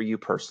sense for you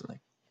personally.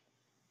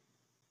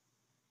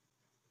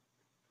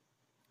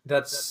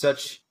 That's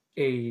such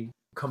a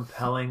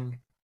compelling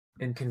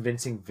and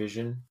convincing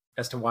vision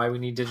as to why we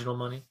need digital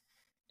money.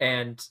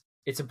 And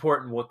it's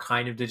important what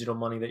kind of digital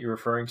money that you're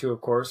referring to.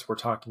 Of course, we're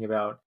talking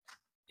about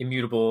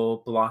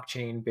immutable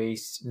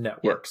blockchain-based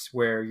networks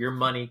where your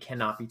money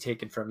cannot be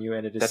taken from you,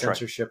 and it is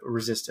censorship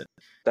resistant.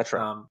 That's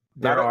right.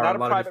 There are not a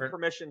lot private of different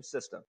permission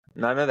system.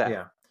 None of that.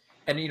 Yeah,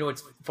 and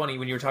it's funny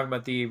when you were talking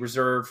about the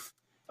reserve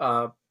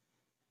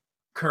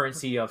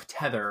currency of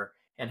Tether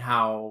and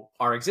how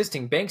our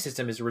existing bank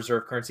system is a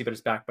reserve currency, but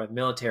it's backed by the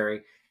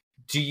military.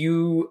 Do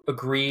you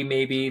agree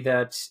maybe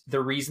that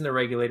the reason the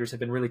regulators have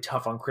been really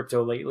tough on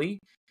crypto lately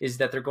is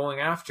that they're going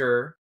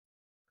after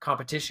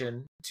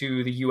competition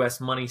to the US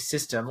money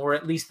system, or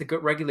at least the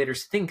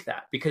regulators think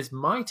that? Because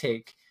my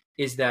take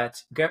is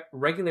that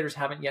regulators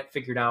haven't yet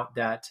figured out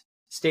that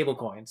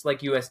stablecoins like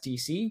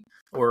USDC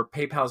or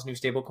PayPal's new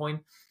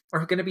stablecoin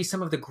are going to be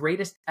some of the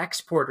greatest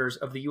exporters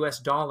of the US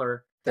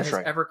dollar that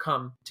has ever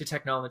come to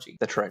technology.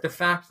 That's right. The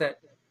fact that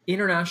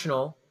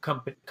international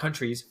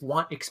countries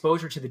want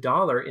exposure to the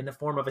dollar in the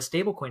form of a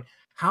stablecoin,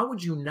 how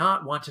would you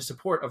not want to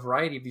support a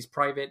variety of these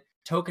private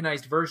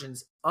tokenized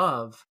versions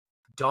of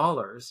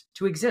dollars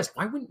to exist?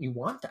 Why wouldn't you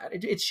want that?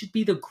 It should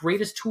be the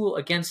greatest tool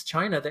against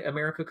China that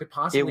America could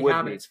possibly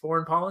have in its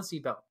foreign policy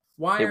belt.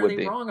 Why are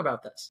they wrong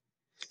about this?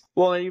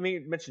 Well, you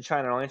mentioned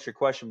China, and I'll answer your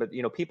question, but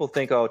people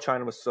think, oh,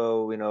 China was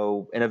so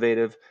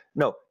innovative.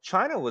 No,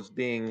 China was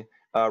being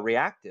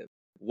reactive.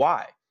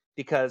 Why?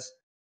 Because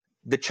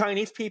the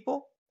Chinese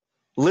people,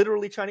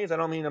 literally Chinese, I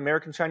don't mean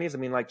American Chinese, I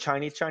mean like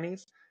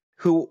Chinese,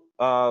 who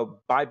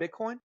buy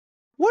Bitcoin.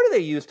 What do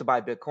they use to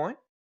buy Bitcoin?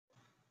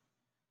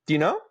 Do you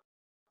know?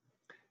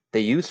 They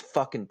use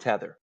fucking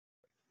Tether.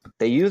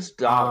 They use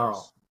dollars.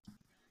 Oh.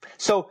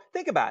 So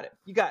think about it.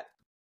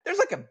 There's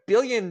like 1.2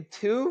 billion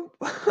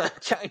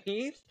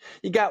Chinese.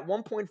 You got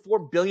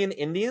 1.4 billion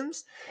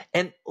Indians.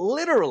 And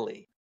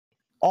literally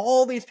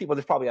all these people,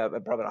 there's probably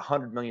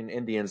 100 million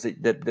Indians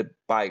that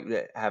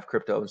have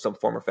crypto in some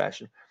form or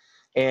fashion.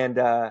 And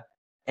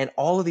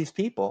all of these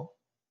people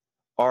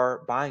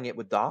are buying it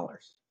with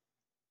dollars.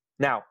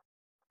 Now,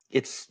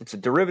 it's a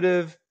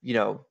derivative.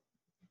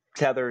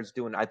 Tether is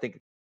doing, I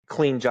think,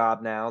 clean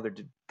job now.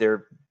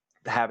 They're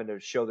having to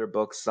show their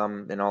books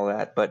some and all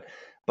that, but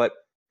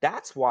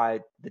that's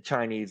why the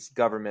Chinese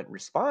government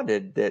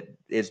responded. That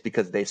is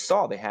because they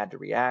saw they had to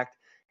react.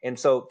 And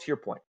so, to your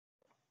point,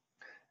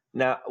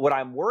 now what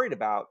I'm worried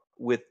about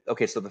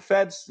so the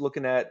Fed's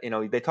looking at,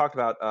 they talked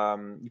about,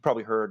 you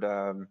probably heard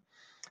the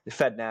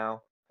Fed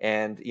now,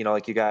 and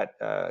like you got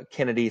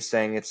Kennedy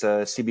saying it's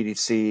a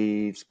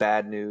CBDC, it's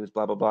bad news,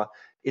 blah blah blah.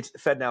 It's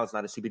Fed now is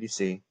not a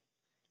CBDC.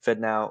 Fed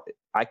now,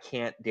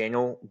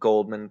 Daniel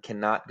Gouldman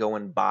cannot go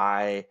and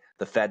buy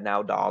the Fed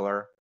now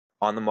dollar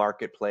on the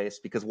marketplace.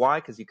 Because why?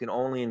 Because you can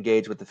only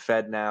engage with the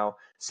Fed now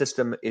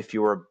system if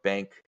you're a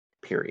bank,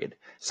 period.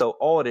 So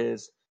all it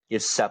is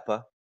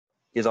SEPA,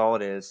 is all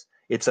it is.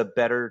 It's a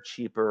better,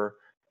 cheaper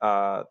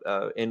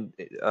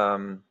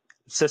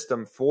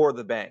system for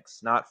the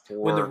banks, not for...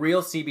 When the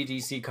real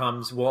CBDC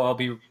comes,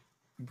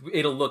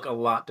 it'll look a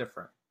lot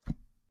different.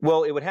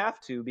 Well, it would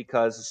have to,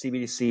 because the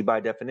CBDC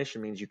by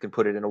definition means you can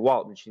put it in a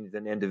wallet, which means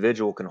an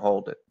individual can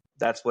hold it.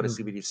 That's what a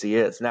CBDC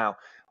is. Now,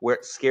 where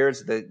it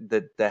scares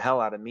the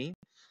hell out of me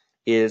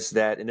is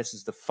that, and this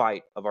is the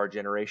fight of our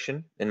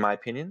generation, in my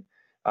opinion,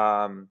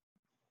 I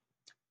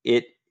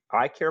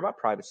care about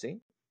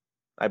privacy.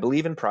 I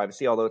believe in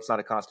privacy, although it's not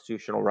a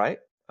constitutional right.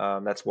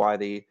 That's why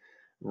the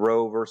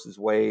Roe versus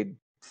Wade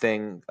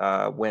thing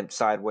went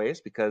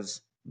sideways,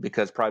 because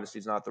privacy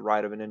is not the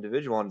right of an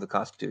individual under the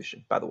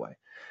Constitution, by the way.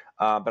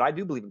 But I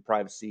do believe in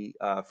privacy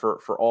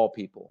for all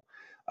people.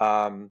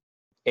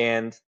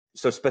 And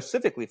so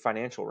specifically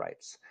financial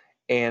rights.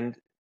 And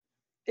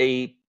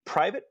a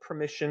private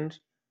permissioned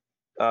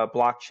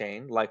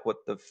blockchain, like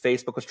what the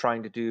Facebook was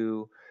trying to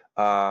do,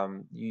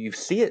 you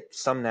see it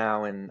some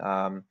now in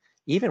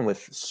even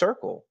with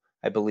Circle,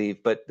 I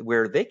believe, but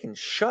where they can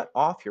shut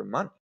off your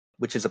money,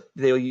 which is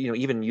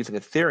even using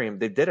Ethereum,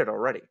 they did it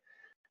already.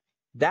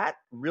 That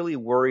really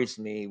worries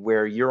me,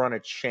 where you're on a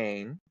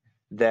chain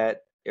or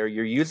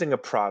you're using a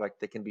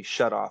product that can be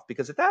shut off,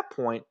 because at that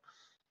point,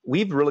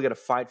 we've really got to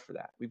fight for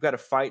that. We've got to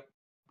fight,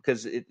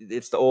 because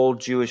it's the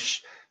old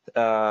Jewish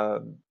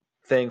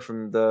thing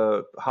from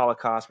the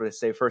Holocaust, where they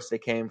say first they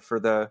came for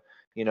the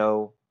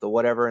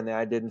whatever, and then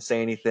I didn't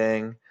say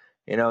anything,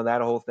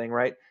 that whole thing,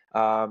 right?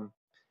 And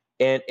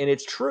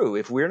it's true.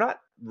 If we're not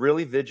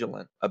really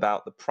vigilant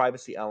about the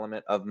privacy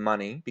element of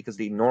money, because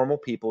the normal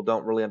people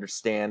don't really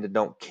understand and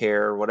don't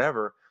care or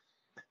whatever,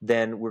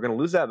 then we're going to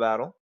lose that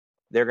battle.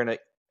 They're going to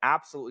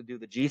absolutely do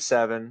the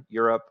G7,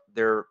 Europe,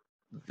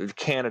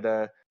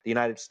 Canada, the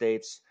United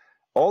States,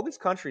 all these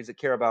countries that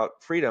care about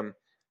freedom,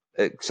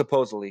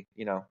 supposedly,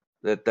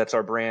 that's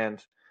our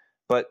brand.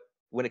 But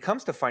when it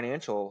comes to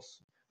financials,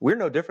 we're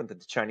no different than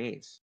the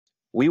Chinese.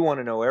 We want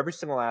to know every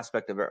single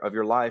aspect of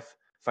your life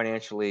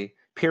financially,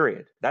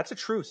 period. That's a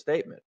true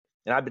statement.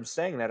 And I've been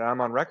saying that, and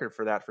I'm on record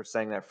for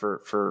saying that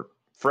for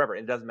forever.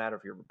 It doesn't matter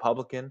if you're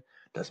Republican,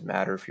 it doesn't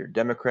matter if you're a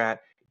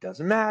Democrat, it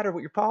doesn't matter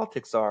what your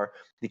politics are,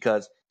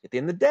 because at the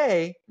end of the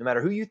day, no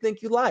matter who you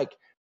think you like,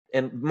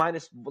 and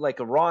minus like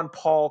a Ron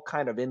Paul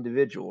kind of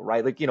individual,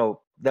 right? Like,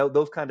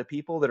 those kind of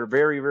people that are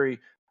very, very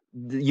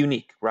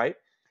unique, right?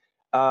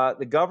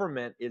 The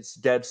government is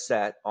dead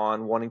set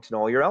on wanting to know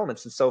all your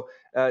elements. And so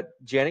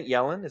Janet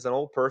Yellen is an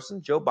old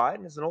person. Joe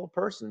Biden is an old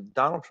person.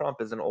 Donald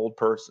Trump is an old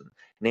person.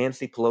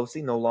 Nancy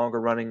Pelosi, no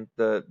longer running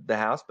the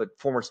House, but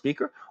former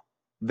speaker,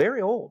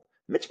 very old.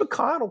 Mitch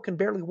McConnell can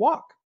barely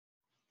walk.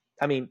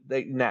 I mean,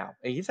 now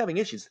he's having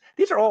issues.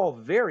 These are all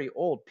very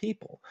old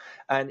people,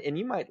 and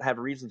you might have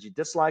reasons you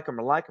dislike them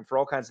or like them for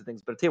all kinds of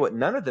things. But I tell you what,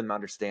 none of them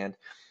understand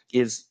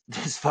is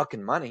this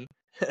fucking money.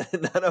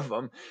 None of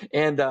them.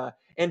 And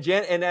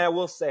I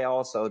will say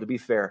also, to be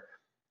fair,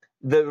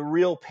 the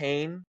real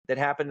pain that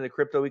happened in the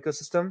crypto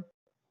ecosystem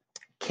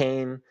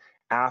came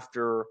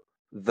after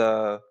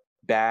the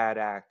bad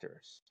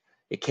actors.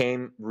 It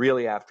came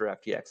really after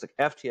FTX. Like,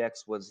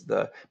 FTX was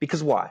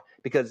because why?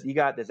 Because you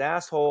got this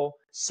asshole,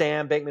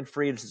 Sam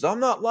Bankman-Fried, says, I'm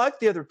not like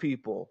the other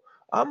people.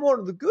 I'm one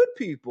of the good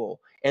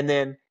people. And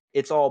then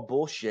it's all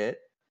bullshit.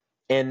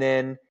 And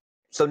then,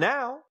 so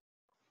now,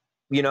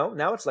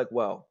 now it's like,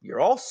 well, you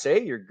all say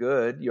you're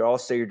good. You all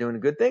say you're doing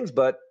good things,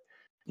 but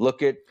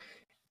look at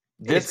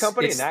this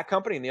company and that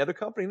company and the other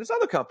company and this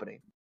other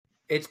company.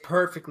 It's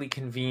perfectly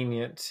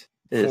convenient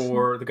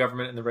for the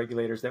government and the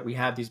regulators that we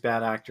have these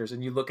bad actors.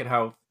 And you look at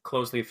how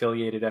closely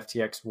affiliated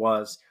FTX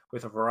was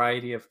with a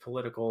variety of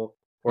political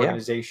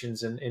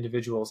organizations and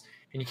individuals.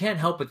 And you can't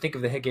help but think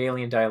of the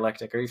Hegelian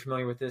dialectic. Are you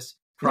familiar with this?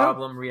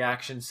 Problem,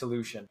 reaction,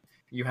 solution.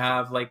 You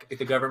have, like, if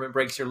the government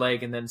breaks your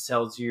leg and then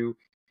sells you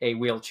a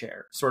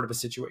wheelchair, sort of a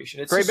situation.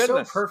 It's great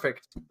business. So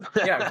perfect.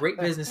 Yeah, great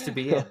business to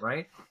be in,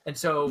 right? And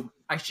so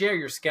I share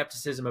your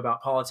skepticism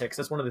about politics.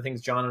 That's one of the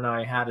things John and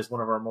I had as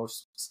one of our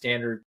most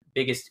standard,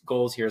 biggest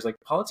goals here, is like,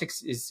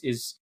 politics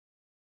is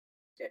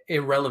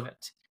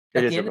irrelevant.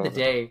 At the end of the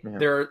day,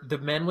 there are the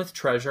men with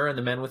treasure and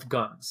the men with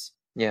guns.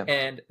 Yeah.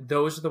 And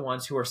those are the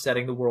ones who are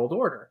setting the world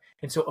order.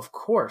 And so, of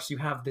course, you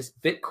have this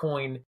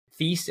Bitcoin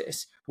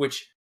thesis,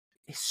 which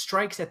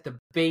strikes at the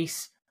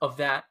base of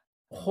that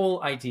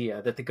whole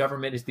idea that the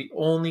government is the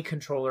only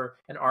controller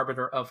and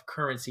arbiter of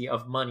currency,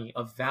 of money,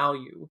 of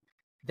value.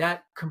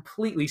 That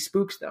completely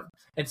spooks them.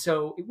 And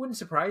so it wouldn't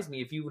surprise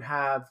me if you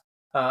have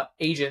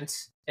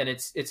agents, and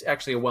it's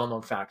actually a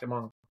well-known fact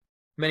among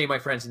many of my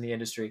friends in the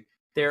industry,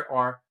 there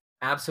are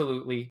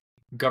absolutely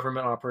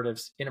government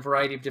operatives in a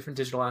variety of different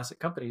digital asset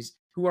companies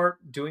who are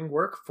doing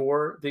work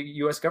for the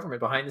U.S. government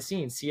behind the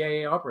scenes,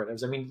 CIA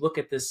operatives. I mean, look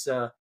at this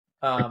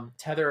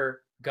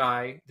Tether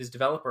guy, this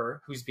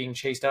developer who's being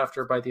chased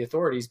after by the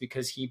authorities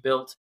because he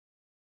built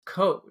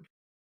code.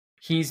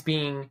 He's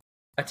being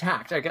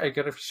attacked. I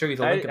got to show you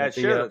the link.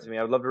 Share that to me.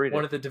 I would love to read it.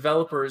 One of the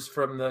developers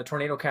from the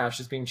Tornado Cash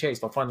is being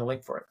chased. I'll find the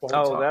link for it.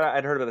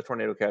 I'd heard about the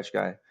Tornado Cash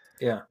guy.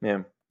 Yeah.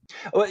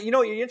 Well,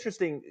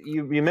 interesting.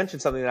 You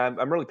mentioned something that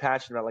I'm really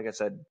passionate about. Like I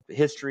said,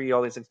 history,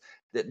 all these things.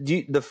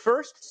 The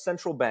first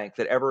central bank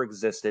that ever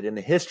existed in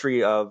the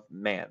history of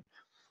man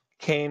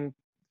came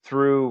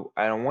through.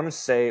 I don't want to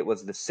say it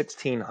was the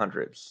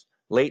 1600s,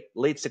 late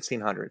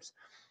 1600s.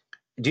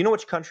 Do you know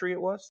which country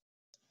it was?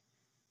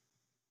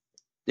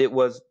 It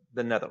was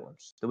the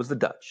Netherlands. It was the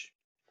Dutch.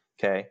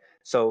 Okay,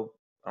 so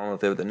I don't know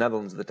if they were the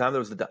Netherlands at the time. There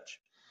was the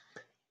Dutch,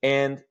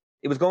 and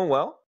it was going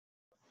well,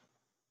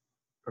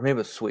 or maybe it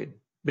was Sweden.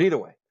 But either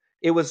way,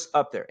 it was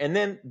up there. And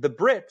then the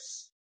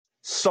Brits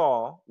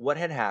saw what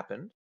had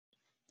happened.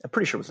 I'm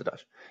pretty sure it was the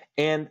Dutch.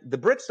 And the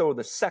Brits were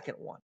the second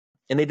one.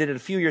 And they did it a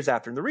few years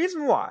after. And the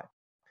reason why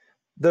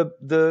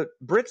the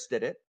Brits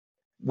did it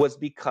was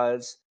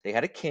because they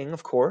had a king,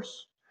 of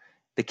course.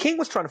 The king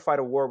was trying to fight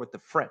a war with the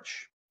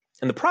French.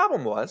 And the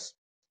problem was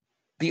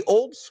the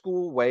old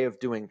school way of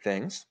doing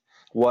things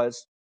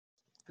was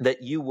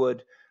that you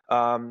would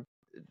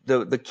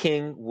the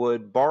king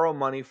would borrow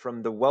money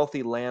from the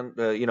wealthy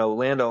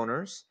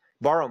landowners,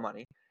 borrow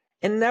money,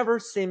 and never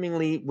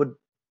seemingly would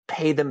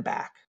pay them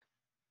back.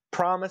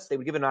 Promise they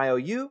would give an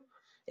IOU,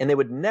 and they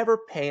would never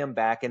pay them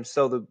back. And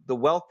so the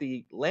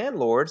wealthy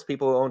landlords,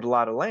 people who owned a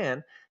lot of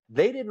land,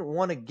 they didn't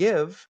want to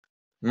give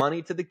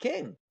money to the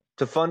king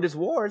to fund his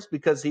wars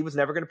because he was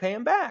never going to pay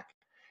him back.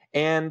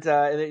 And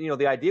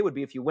the idea would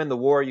be if you win the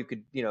war, you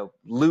could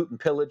loot and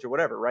pillage or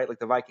whatever, right? Like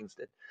the Vikings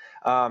did.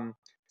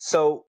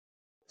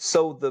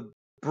 So the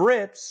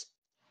Brits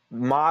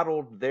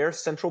modeled their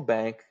central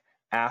bank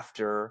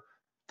after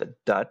the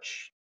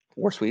Dutch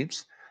or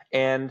Swedes,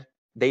 and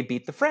they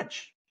beat the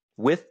French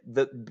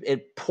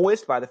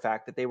poised by the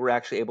fact that they were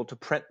actually able to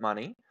print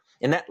money.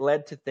 And that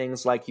led to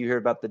things like you hear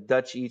about the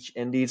Dutch East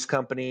Indies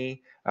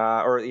Company,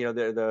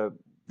 what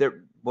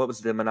was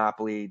the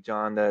monopoly,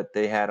 John, that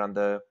they had on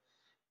the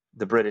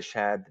British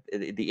had,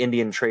 the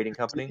Indian Trading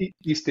Company?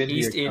 East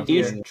India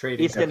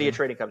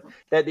Trading Company.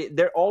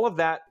 All of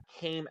that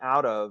came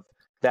out of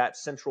that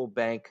central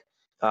bank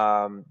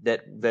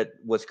that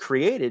was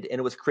created, and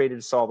it was created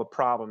to solve a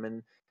problem.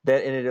 And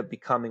that ended up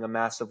becoming a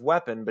massive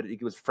weapon, but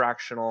it was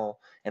fractional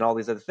and all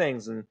these other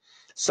things. And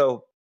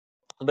so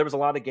there was a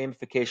lot of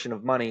gamification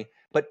of money.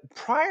 But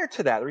prior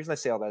to that, the reason I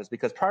say all that is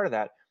because prior to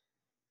that,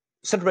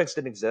 central banks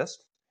didn't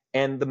exist,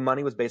 and the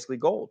money was basically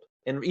gold.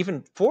 And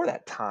even for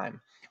that time,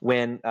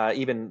 when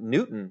even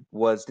Newton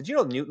was, did you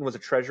know Newton was a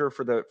treasurer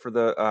for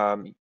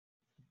Britain?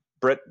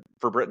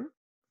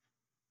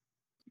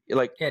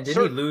 Didn't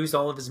he lose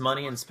all of his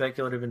money in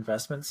speculative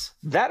investments?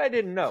 That I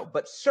didn't know.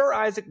 But Sir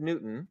Isaac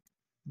Newton,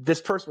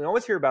 this person we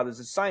always hear about as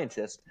a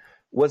scientist,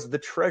 was the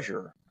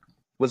treasurer,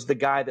 was the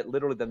guy that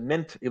literally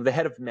the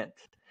head of mint.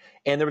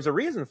 And there was a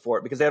reason for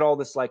it, because they had all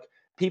this, like,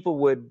 people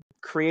would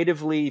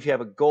creatively, if you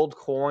have a gold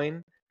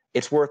coin,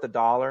 it's worth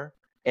 $1,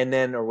 and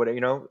then, or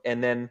whatever,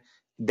 and then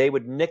they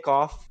would nick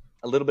off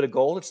a little bit of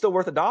gold. It's still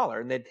worth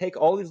 $1. And they'd take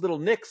all these little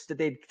nicks that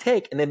they'd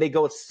take, and then they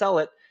go sell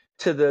it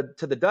to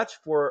the Dutch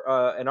for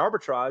an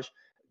arbitrage,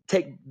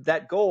 take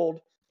that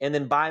gold, and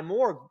then buy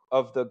more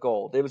of the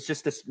gold. It was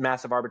just this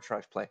massive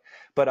arbitrage play.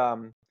 But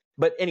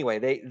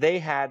anyway, they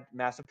had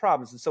massive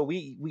problems. And so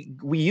we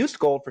used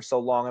gold for so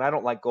long, and I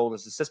don't like gold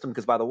as a system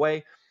because, by the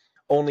way,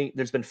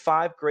 there's been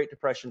 5 Great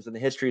Depressions in the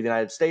history of the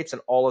United States,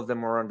 and all of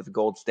them were under the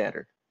gold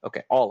standard.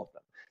 Okay, all of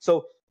them.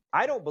 So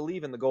I don't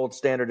believe in the gold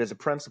standard as a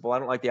principle. I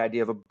don't like the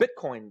idea of a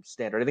Bitcoin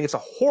standard. I think it's a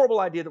horrible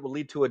idea that will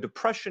lead to a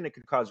depression. It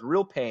could cause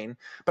real pain.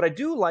 But I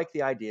do like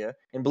the idea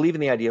and believe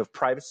in the idea of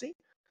privacy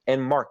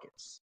and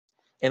markets,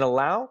 and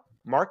allow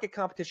market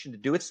competition to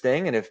do its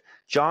thing. And if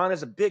John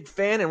is a big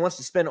fan and wants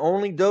to spend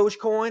only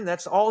Dogecoin,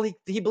 that's all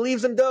he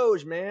believes in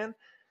Doge, man.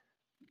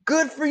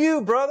 Good for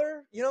you,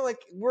 brother.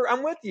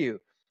 I'm with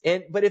you.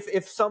 But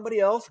if somebody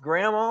else,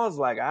 grandma, is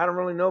like, I don't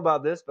really know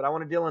about this, but I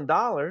want to deal in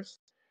dollars,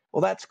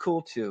 well, that's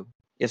cool too.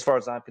 As far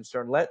as I'm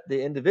concerned, let the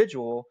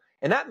individual,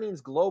 and that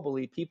means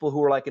globally, people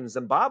who are like in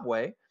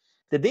Zimbabwe.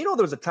 Did they know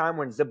there was a time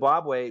when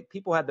Zimbabwe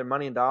people had their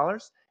money in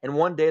dollars, and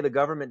one day the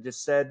government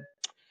just said,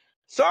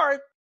 sorry,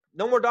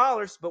 no more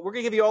dollars, but we're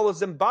going to give you all the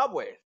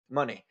Zimbabwe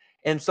money.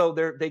 And so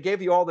they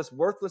gave you all this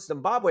worthless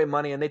Zimbabwe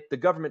money, and the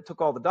government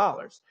took all the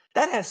dollars.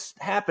 That has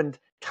happened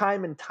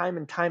time and time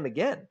and time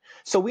again.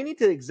 So we need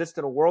to exist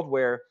in a world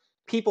where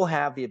people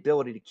have the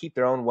ability to keep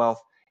their own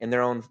wealth in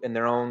their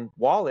own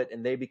wallet,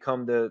 and they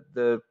become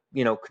the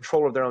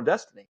controller of their own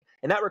destiny.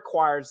 And that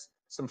requires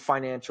some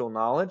financial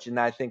knowledge, and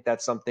I think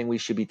that's something we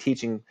should be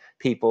teaching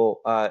people.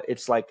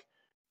 It's like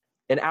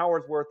an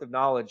hour's worth of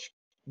knowledge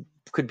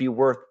could be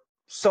worth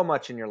so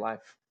much in your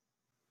life.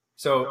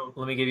 So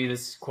let me give you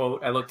this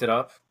quote. I looked it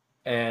up,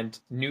 and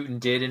Newton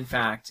did, in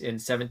fact, in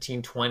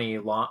 1720,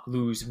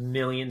 lose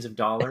millions of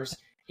dollars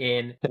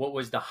in what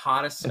was the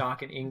hottest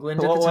stock in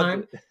England at What the was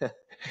time, it?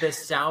 the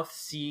South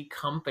Sea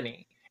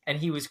Company. And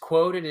he was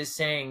quoted as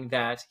saying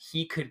that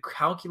he could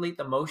calculate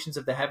the motions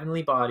of the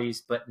heavenly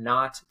bodies, but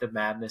not the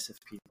madness of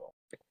people.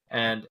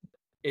 And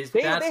that's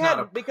not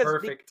a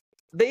perfect...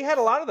 They had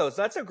a lot of those.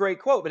 That's a great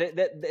quote, but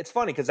it's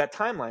funny because that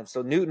timeline.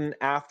 So Newton,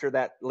 after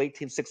that late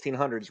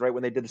 1600s, right,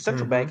 when they did the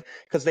central bank,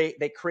 because they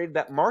created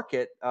that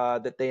market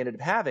that they ended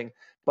up having,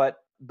 but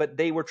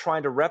they were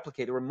trying to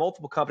replicate. There were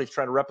multiple companies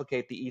trying to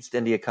replicate the East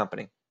India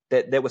Company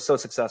that was so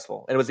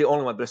successful, and it was the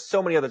only one. But there's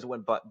so many others that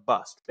went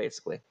bust,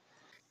 basically.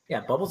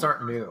 Yeah, bubbles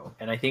aren't new.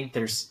 And I think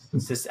there's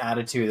this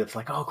attitude that's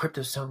like, oh,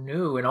 crypto's so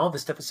new and all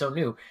this stuff is so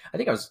new. I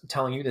think I was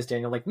telling you this,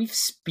 Daniel, like we've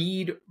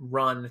speed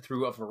run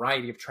through a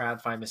variety of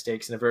TradFi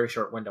mistakes in a very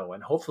short window.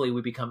 And hopefully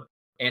we become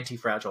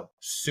anti-fragile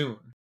soon.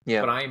 Yeah.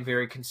 But I am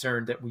very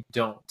concerned that we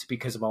don't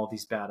because of all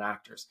these bad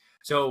actors.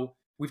 So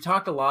we've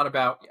talked a lot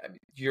about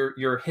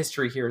your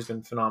history here has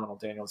been phenomenal,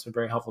 Daniel. It's been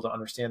very helpful to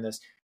understand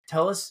this.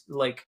 Tell us,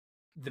 like,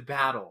 the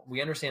battle.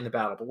 We understand the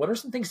battle, but what are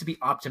some things to be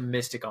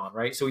optimistic on,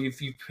 right? So you've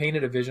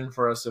painted a vision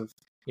for us of,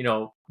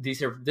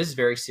 this is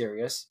very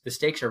serious. The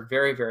stakes are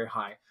very, very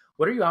high.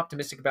 What are you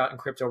optimistic about in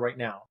crypto right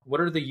now? What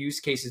are the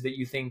use cases that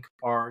you think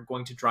are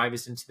going to drive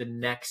us into the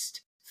next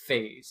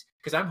phase?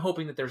 Because I'm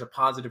hoping that there's a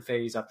positive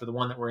phase after the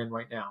one that we're in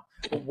right now.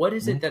 But what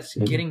is it that's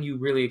getting you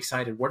really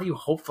excited? What are you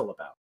hopeful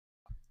about?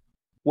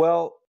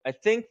 Well, I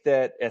think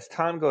that as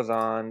time goes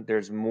on,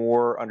 there's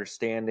more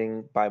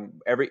understanding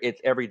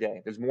every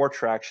day. There's more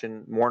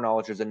traction, more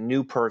knowledge. There's a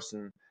new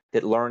person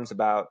that learns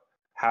about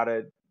how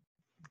to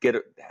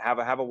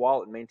have a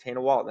wallet, maintain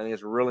a wallet. I think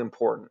it's really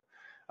important.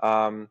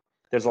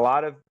 There's a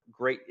lot of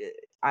great.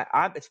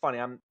 It's funny.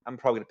 I'm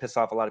probably going to piss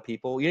off a lot of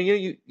people.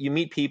 You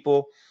meet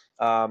people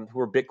who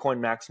are Bitcoin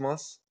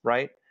maximalists,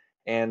 right?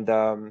 And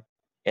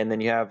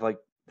then you have like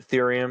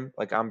Ethereum.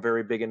 Like I'm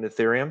very big into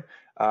Ethereum,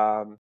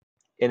 and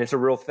it's a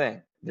real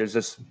thing. There's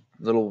this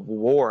little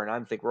war, and I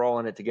think we're all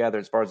in it together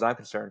as far as I'm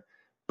concerned.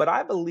 But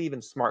I believe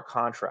in smart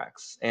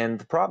contracts, and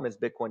the problem is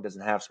Bitcoin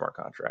doesn't have smart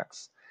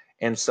contracts.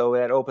 And so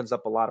that opens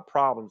up a lot of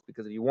problems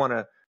because if you want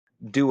to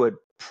do a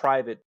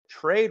private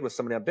trade with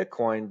somebody on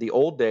Bitcoin, the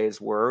old days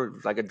were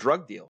like a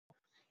drug deal.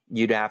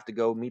 You'd have to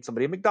go meet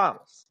somebody at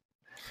McDonald's.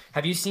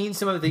 Have you seen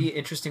some of the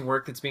interesting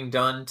work that's being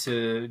done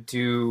to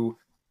do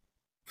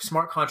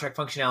smart contract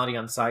functionality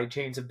on side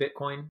chains of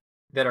Bitcoin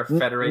that are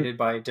federated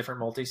by different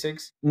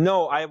multisigs?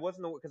 No, I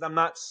wasn't, because I'm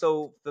not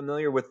so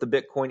familiar with the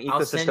Bitcoin ecosystem.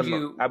 I'll send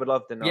you, I would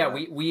love to know. Yeah,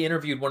 that. we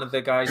interviewed one of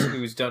the guys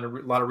who's done a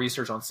lot of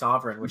research on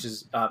Sovereign, which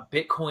is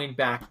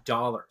Bitcoin-backed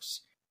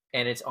dollars,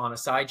 and it's on a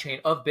side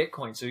chain of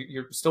Bitcoin, so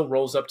it still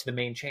rolls up to the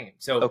main chain.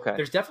 So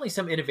there's definitely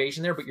some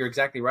innovation there, but you're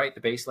exactly right. The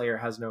base layer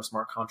has no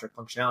smart contract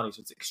functionality, so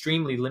it's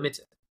extremely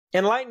limited.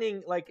 And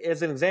Lightning, like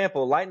as an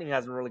example, Lightning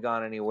hasn't really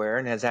gone anywhere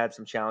and has had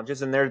some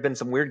challenges. And there's been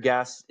some weird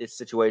gas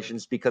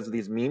situations because of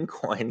these meme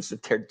coins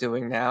that they're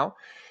doing now.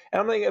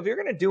 And I'm like, if you're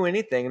going to do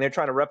anything, and they're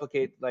trying to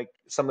replicate like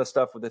some of the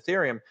stuff with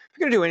Ethereum, if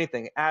you're going to do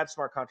anything, add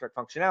smart contract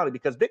functionality,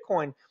 because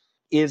Bitcoin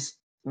it's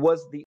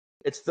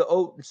the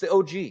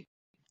OG.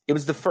 It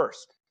was the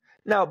first.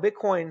 Now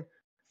Bitcoin,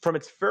 from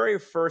its very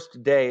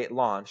first day it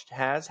launched,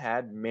 has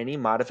had many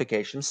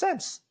modifications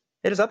since.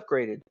 It has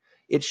upgraded.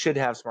 It should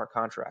have smart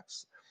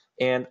contracts.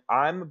 And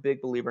I'm a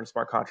big believer in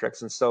smart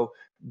contracts. And so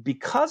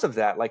because of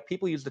that, like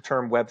people use the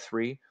term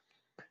Web3,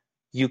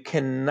 you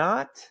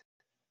cannot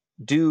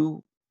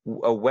do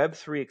a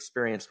Web3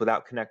 experience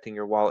without connecting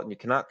your wallet. And you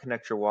cannot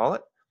connect your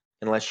wallet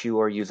unless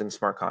you are using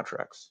smart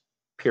contracts,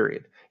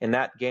 period. And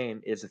that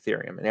game is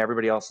Ethereum. And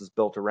everybody else is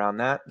built around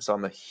that. So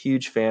I'm a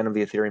huge fan of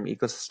the Ethereum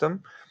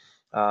ecosystem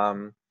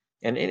and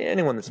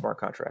anyone that's smart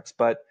contracts.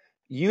 But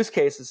use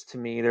cases, to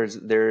me,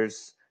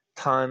 there's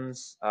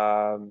tons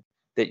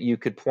that you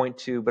could point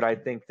to, but I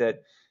think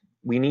that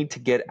we need to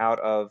get out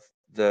of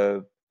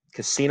the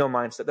casino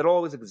mindset. That'll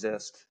always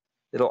exist.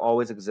 It'll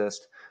always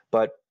exist.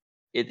 But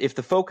if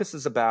the focus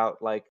is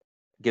about like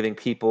giving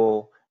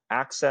people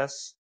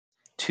access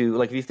to,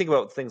 like if you think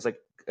about things like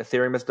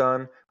Ethereum has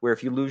done, where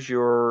if you lose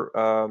your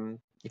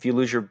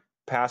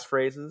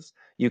passphrases,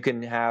 you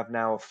can have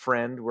now a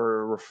friend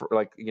where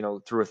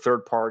through a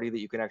third party that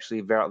you can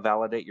actually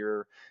validate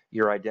your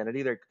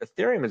identity.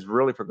 Ethereum is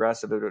really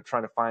progressive at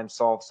trying to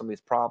solve some of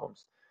these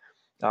problems.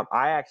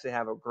 I actually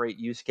have a great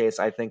use case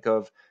I think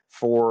of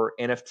for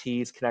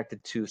NFTs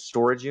connected to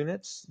storage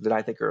units that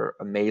I think are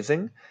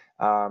amazing.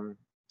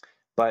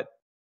 But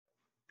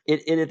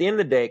at the end of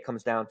the day, it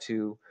comes down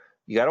to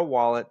you got a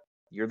wallet,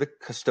 you're the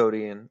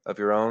custodian of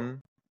your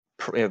own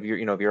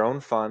your own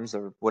funds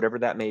or whatever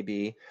that may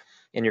be,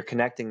 and you're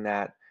connecting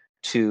that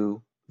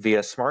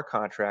via smart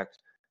contract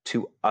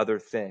to other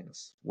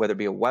things, whether it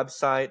be a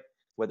website,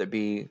 whether it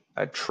be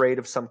a trade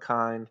of some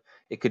kind.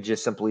 It could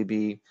just simply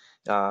be,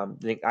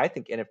 I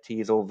think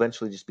NFTs will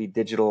eventually just be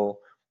digital,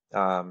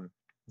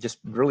 just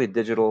really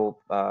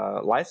digital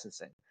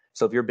licensing.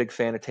 So if you're a big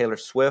fan of Taylor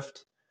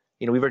Swift,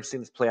 we've already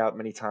seen this play out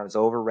many times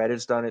over.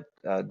 Reddit's done it.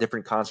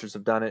 Different concerts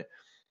have done it.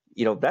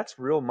 That's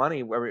real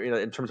money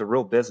in terms of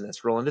real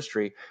business, real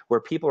industry, where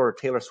people are a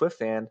Taylor Swift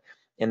fan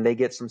and they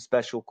get some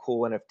special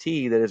cool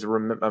NFT that is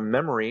a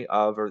memory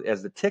of, or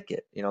as the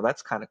ticket.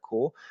 That's kind of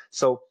cool.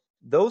 So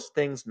those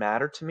things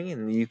matter to me,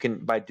 and you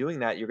can, by doing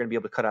that, you're going to be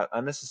able to cut out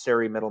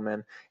unnecessary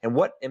middlemen. And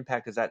what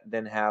impact does that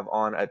then have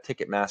on a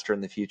Ticketmaster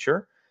in the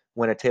future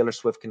when a Taylor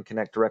Swift can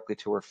connect directly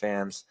to her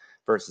fans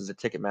versus a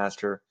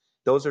Ticketmaster?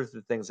 Those are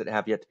the things that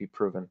have yet to be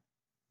proven.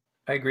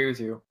 I agree with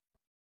you.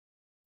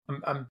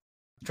 I'm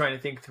trying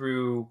to think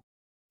through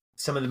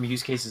some of the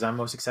use cases I'm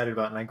most excited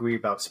about, and I agree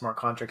about smart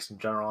contracts in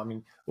general. I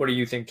mean, what do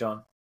you think,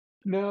 John?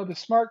 No,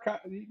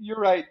 you're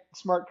right.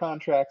 Smart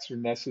contracts are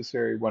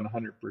necessary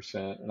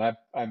 100%. And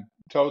I'm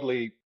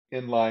totally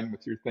in line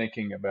with your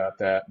thinking about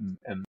that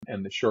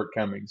and the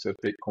shortcomings of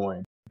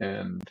Bitcoin.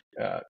 And,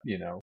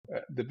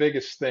 the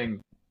biggest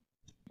thing,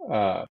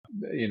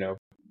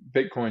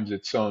 Bitcoin's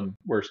its own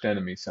worst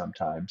enemy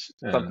sometimes.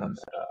 And,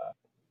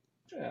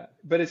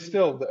 but it's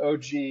still the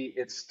OG.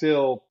 It's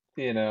still,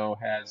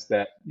 has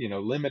that,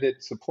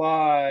 limited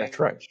supply. That's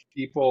right. Which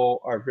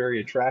people are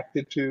very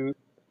attracted to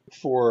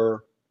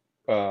for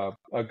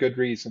a good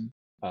reason.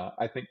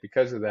 I think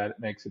because of that, it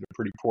makes it a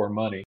pretty poor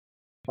money.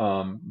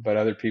 But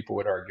other people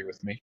would argue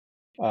with me.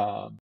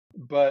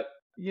 But,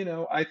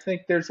 I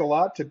think there's a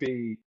lot to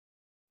be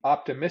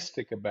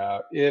optimistic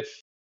about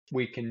if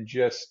we can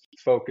just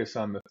focus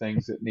on the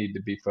things that need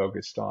to be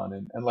focused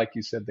on. And like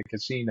you said, the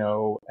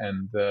casino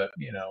and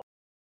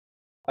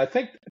I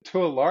think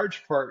to a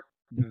large part,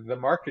 the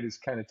market is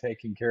kind of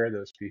taking care of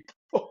those people.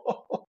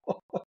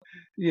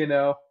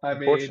 I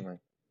mean,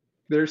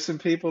 there's some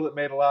people that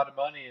made a lot of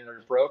money and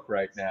are broke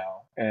right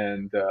now.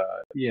 And,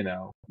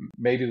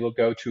 maybe they'll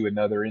go to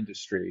another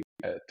industry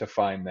to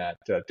find that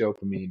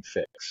dopamine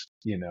fix,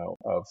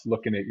 of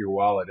looking at your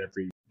wallet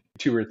every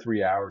 2 or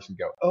 3 hours and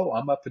go, oh,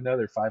 I'm up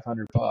another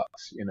 $500,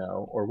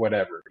 or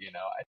whatever,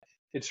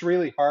 it's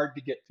really hard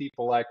to get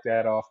people like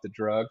that off the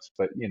drugs,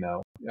 but,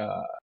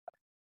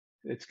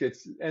 it's good.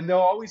 And there'll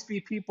always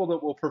be people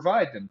that will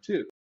provide them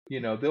too.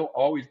 There'll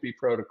always be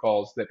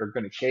protocols that are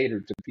going to cater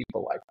to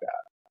people like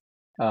that.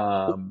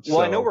 I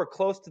know we're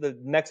close to the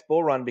next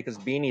bull run because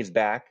Beanie's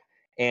back,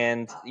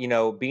 and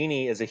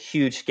Beanie is a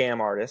huge scam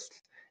artist,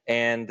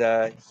 and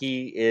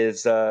he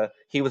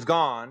was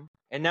gone,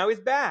 and now he's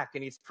back,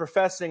 and he's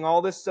professing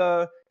all this.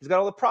 He's got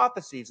all the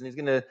prophecies, and he's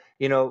gonna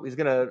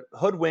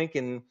hoodwink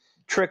and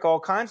trick all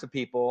kinds of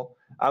people.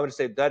 I would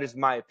say that is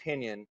my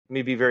opinion. Let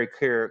me be very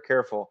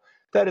careful.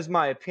 That is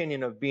my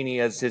opinion of Beanie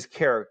as his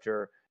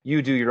character.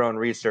 You do your own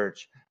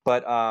research,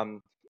 but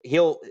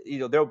there'll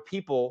be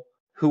people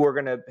who are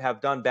going to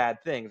have done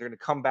bad things. They're going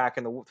to come back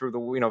out of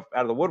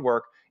the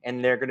woodwork,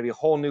 and they're going to be a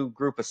whole new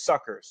group of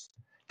suckers.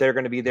 They're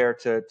going to be there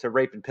to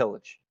rape and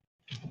pillage.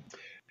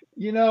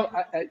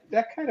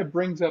 That kind of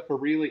brings up a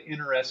really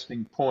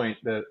interesting point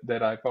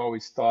that I've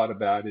always thought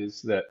about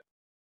is that,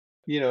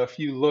 if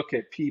you look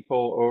at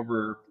people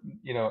over,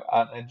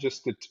 and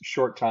just the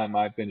short time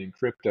I've been in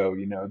crypto,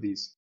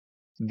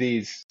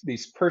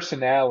 these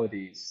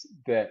personalities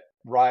that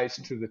rise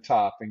to the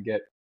top and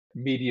get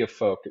media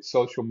focus,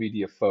 social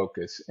media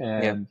focus,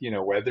 and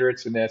whether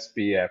it's an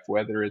SBF,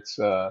 whether it's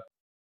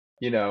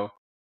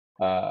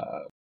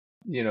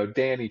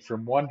Danny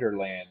from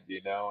Wonderland,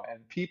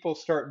 and people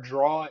start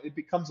drawing. It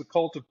becomes a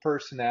cult of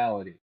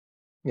personality,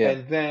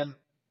 and then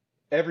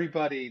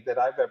everybody that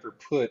I've ever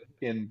put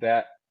in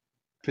that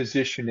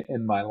position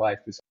in my life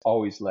has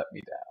always let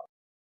me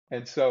down.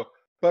 And so,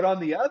 but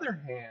on the other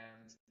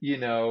hand,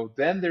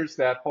 then there's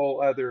that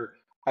whole other.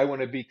 I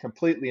want to be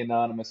completely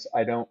anonymous.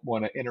 I don't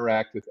want to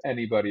interact with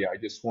anybody. I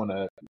just want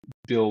to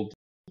build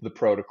the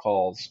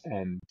protocols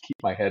and keep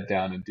my head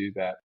down and do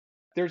that.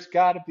 There's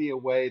got to be a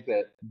way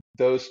that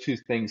those two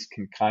things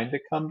can kind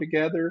of come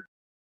together,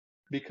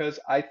 because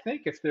I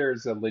think if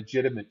there's a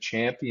legitimate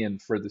champion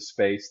for the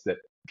space that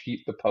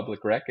the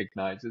public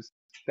recognizes,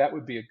 that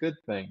would be a good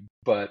thing.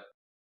 But,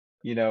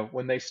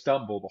 when they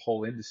stumble, the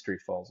whole industry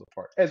falls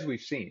apart, as we've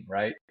seen,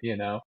 right?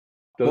 That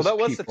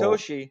was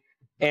Satoshi.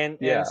 And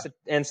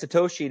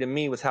Satoshi to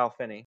me was Hal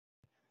Finney.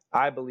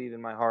 I believe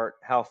in my heart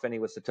Hal Finney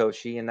was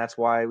Satoshi, and that's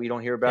why we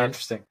don't hear about.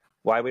 Interesting.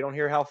 Why we don't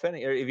hear Hal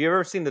Finney? If you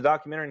ever seen the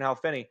documentary on Hal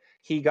Finney,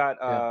 he got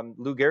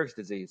Lou Gehrig's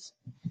disease,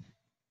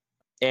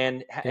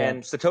 and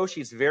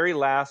Satoshi's very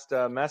last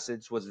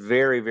message was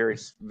very, very,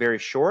 very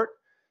short,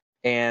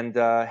 and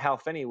Hal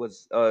Finney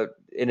was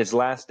in his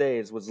last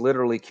days was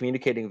literally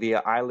communicating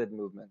via eyelid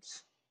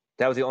movements.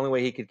 That was the only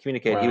way he could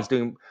communicate. Wow. He was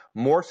doing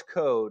Morse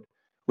code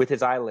with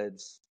his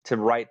eyelids to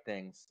write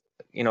things.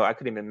 I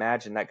couldn't even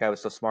imagine that guy was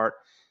so smart.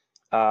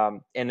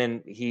 And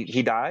then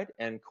he died,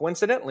 and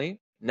coincidentally,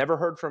 never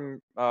heard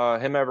from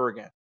him ever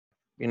again.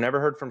 You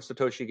never heard from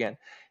Satoshi again.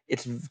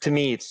 To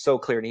me, it's so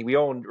clear. And we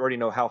all already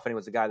know Hal Finney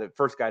was the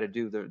first guy to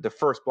do the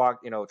first block,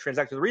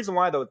 transaction. The reason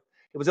why, though,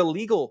 it was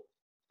illegal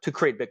to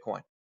create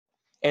Bitcoin.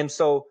 And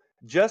so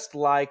just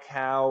like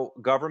how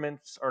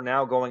governments are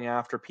now going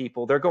after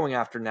people, they're going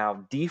after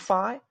now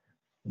DeFi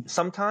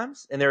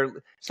sometimes. And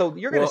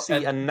you're going to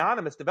see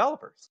anonymous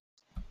developers.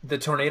 The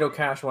Tornado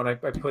Cash one, I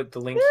put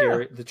the link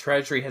here. The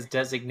Treasury has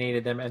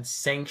designated them and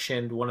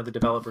sanctioned one of the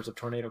developers of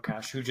Tornado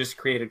Cash who just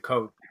created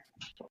code.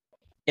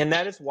 And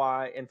that is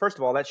why, and first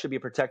of all, that should be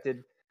a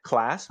protected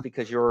class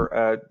because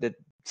you're the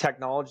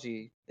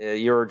technology,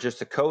 you're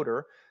just a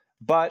coder.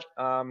 But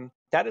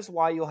that is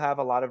why you'll have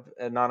a lot of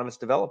anonymous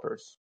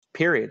developers,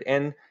 period.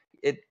 And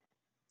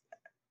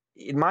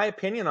in my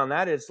opinion on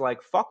that is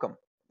like, fuck them.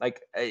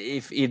 Like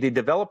if the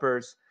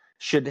developers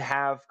should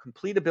have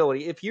complete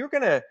ability. If you're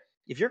gonna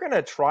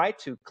try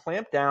to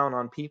clamp down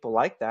on people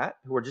like that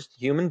who are just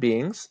human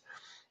beings,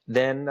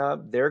 then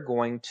they're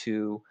going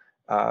to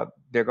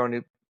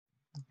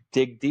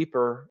dig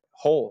deeper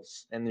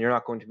holes, and you're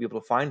not going to be able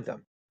to find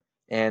them.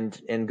 And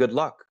good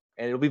luck.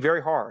 And it'll be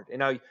very hard. And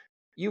now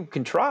you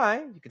can try.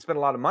 You can spend a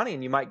lot of money,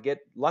 and you might get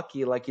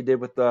lucky, like you did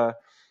with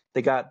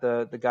they got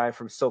the guy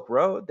from Silk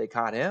Road. They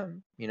caught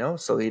him,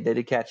 so they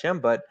did catch him.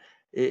 But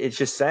it's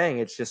just saying,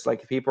 it's just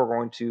like people are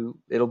going to.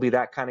 It'll be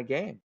that kind of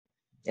game.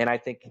 And I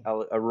think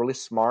a really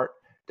smart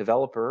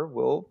developer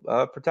will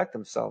protect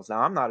themselves. Now,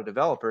 I'm not a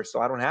developer,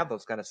 so I don't have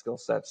those kind of skill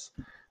sets.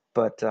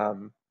 But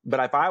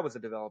if I was a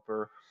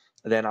developer,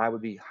 then I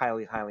would be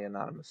highly, highly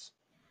anonymous.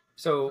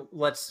 So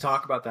let's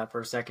talk about that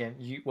for a second.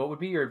 What would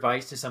be your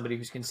advice to somebody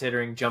who's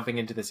considering jumping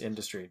into this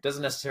industry? It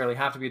doesn't necessarily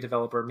have to be a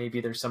developer.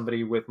 Maybe there's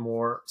somebody with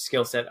more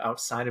skill set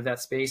outside of that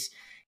space.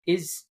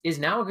 Is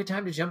now a good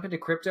time to jump into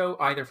crypto,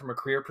 either from a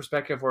career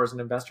perspective or as an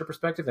investor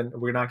perspective? And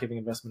we're not giving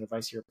investment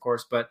advice here, of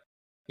course, but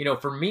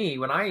for me,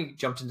 when I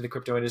jumped into the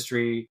crypto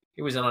industry,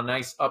 it was on a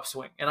nice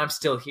upswing, and I'm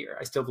still here.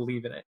 I still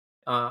believe in it,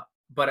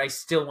 but I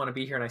still want to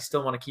be here, and I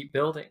still want to keep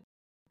building.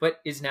 But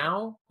is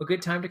now a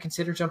good time to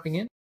consider jumping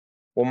in?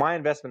 Well, my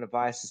investment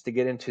advice is to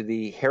get into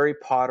the Harry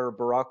Potter,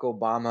 Barack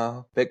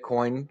Obama,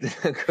 Bitcoin.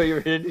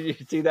 Did you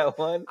see that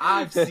one?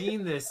 I've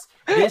seen this.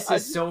 This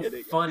is so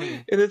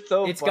funny. It is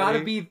so funny. It's got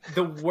to be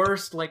the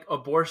worst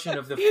abortion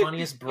of the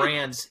funniest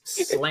brands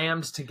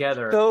slammed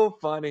together. So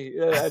funny.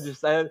 Yeah,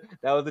 that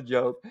was a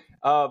joke.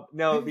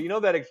 No, you know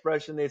that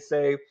expression they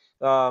say,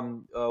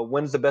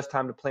 when's the best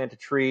time to plant a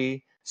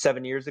tree?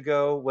 7 years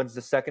ago. When's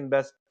the second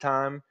best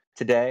time?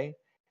 Today.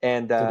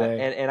 And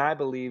I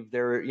believe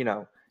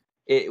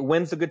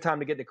when's a good time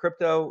to get into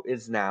crypto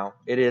is now.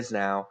 It is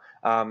now.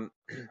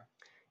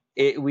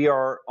 We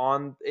are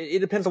on. It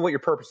depends on what your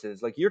purpose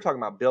is. Like you're talking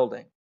about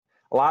building.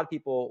 A lot of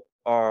people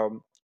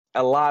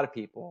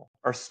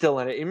are still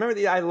in it. You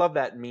remember I love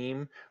that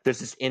meme. There's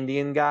this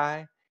Indian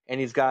guy,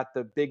 and he's got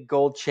the big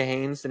gold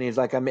chains, and he's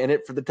like, "I'm in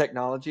it for the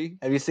technology."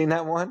 Have you seen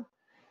that one?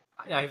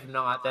 I have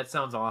not. That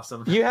sounds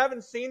awesome. You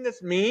haven't seen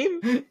this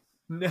meme?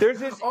 No. There's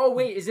this. Oh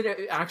wait, is it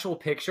an actual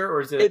picture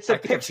or is it? It's a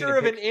picture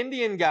of an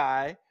Indian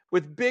guy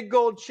with big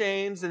gold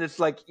chains, and it's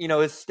like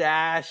his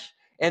stash,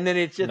 and then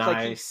it's just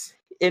nice.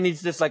 And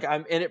he's just like,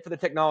 I'm in it for the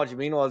technology.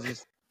 Meanwhile, it's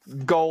just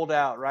gold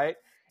out, right?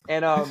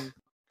 And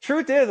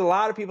truth is, a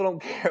lot of people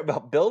don't care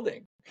about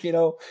building.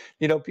 People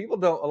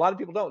don't. A lot of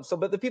people don't. So,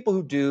 but the people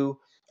who do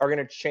are going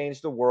to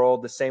change the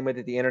world the same way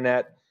that the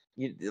internet.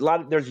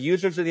 There's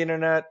users of the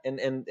internet and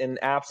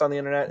apps on the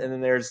internet, and then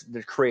there's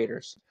the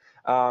creators.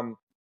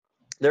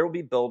 There will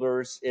be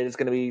builders. It is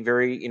going to be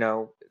very,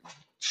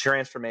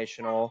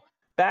 transformational.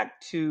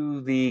 Back to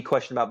the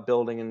question about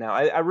building and now.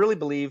 I really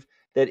believe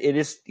that it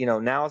is,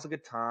 now is a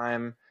good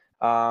time.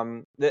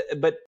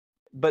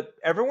 But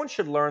everyone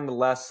should learn the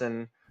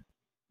lesson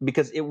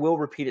because it will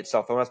repeat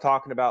itself. When I was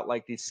talking about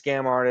like these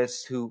scam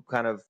artists who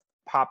kind of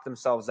pop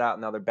themselves out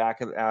and now they're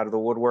back out of the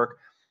woodwork.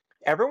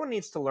 Everyone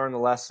needs to learn the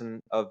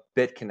lesson of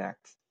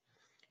BitConnect.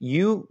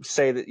 You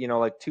say that,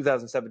 like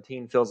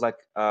 2017 feels like,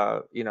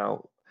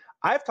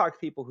 I've talked to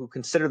people who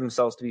consider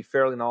themselves to be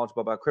fairly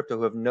knowledgeable about crypto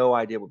who have no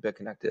idea what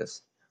BitConnect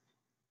is.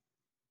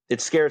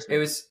 It scares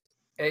me.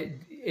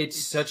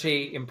 It's such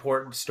a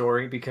important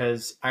story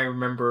because I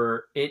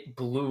remember it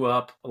blew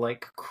up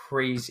like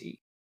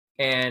crazy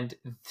and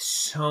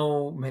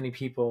so many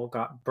people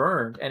got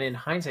burned. And in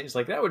hindsight, it's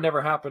like, that would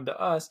never happen to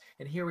us.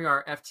 And here we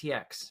are,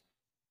 FTX.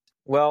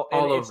 Well,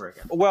 all over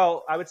again.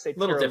 Well, I would say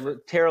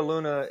Terra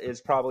Luna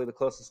is probably the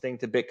closest thing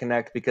to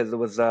BitConnect because it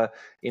was, it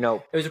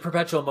was a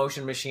perpetual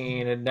motion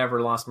machine. It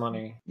never lost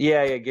money.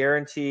 Yeah,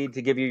 guaranteed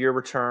to give you your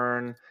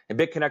return. And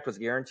BitConnect was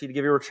guaranteed to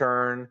give you a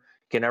return.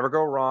 Can never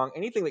go wrong.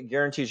 Anything that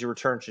guarantees your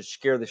return should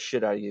scare the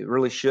shit out of you. It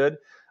really should.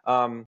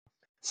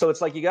 So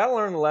it's like you got to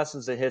learn the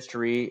lessons of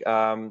history.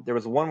 There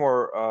was one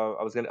more.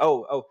 I was gonna.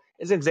 Oh,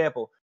 as an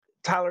example,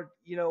 Tyler.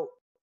 Do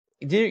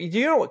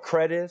you know what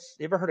cred is?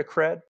 You ever heard of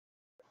cred?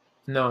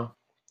 No.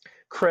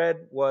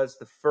 Cred was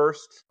the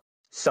first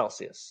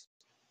Celsius.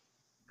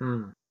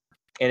 And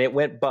it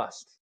went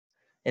bust.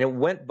 And it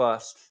went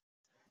bust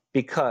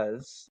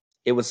because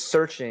it was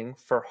searching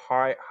for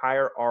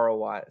higher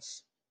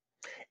ROIs.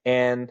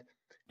 And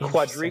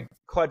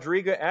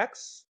Quadriga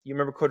X, you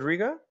remember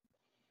Quadriga?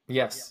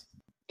 Yes.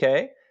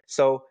 Okay.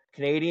 So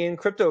Canadian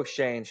crypto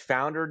exchange,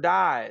 founder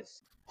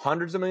dies,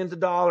 hundreds of millions of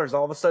dollars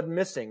all of a sudden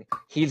missing.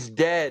 He's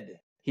dead.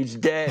 He's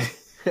dead.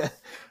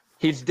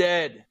 He's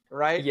dead.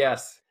 Right?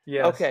 Yes.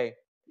 Okay.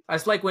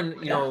 It's like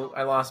when,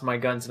 I lost my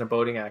guns in a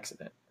boating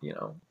accident. It's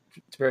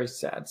a very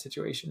sad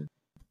situation.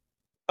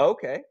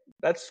 Okay.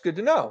 That's good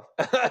to know.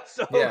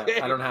 Yeah,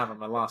 I don't have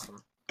them. I lost them.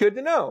 Good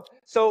to know.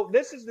 So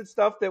this is the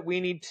stuff that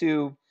we need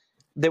to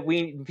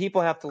that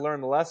people have to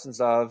learn the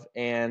lessons of,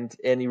 and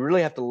you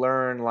really have to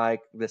learn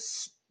like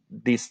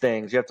these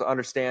things. You have to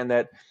understand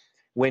that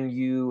when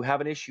you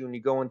have an issue and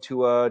you go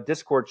into a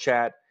Discord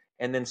chat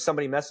and then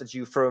somebody messages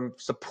you from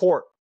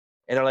support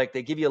and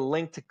they give you a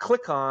link to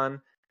click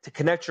on to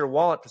connect your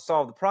wallet to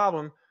solve the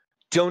problem,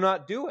 do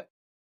not do it.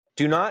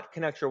 Do not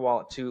connect your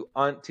wallet to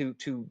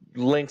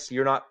links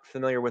you're not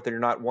familiar with and you're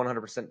not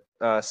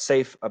 100%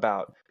 safe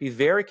about. Be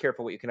very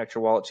careful what you connect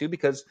your wallet to,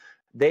 because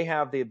they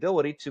have the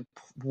ability to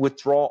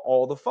withdraw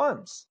all the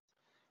funds.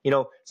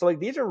 So like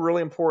these are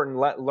really important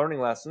learning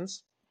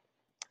lessons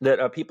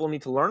that people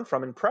need to learn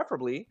from, and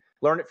preferably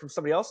learn it from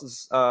somebody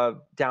else's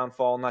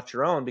downfall, not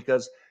your own,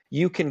 because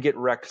you can get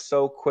wrecked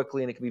so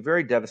quickly and it can be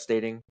very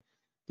devastating.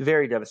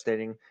 Very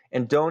devastating.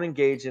 And don't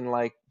engage in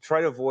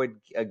try to avoid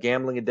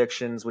gambling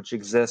addictions which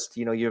exist.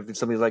 You have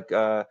somebody like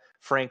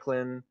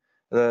Franklin,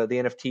 the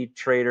NFT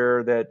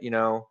trader that,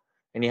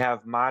 and you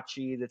have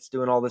Machi that's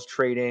doing all this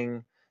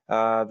trading,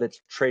 that's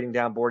trading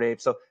down Bored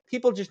Ape. So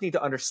people just need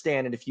to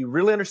understand. And if you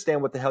really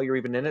understand what the hell you're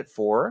even in it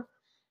for,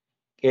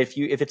 if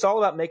it's all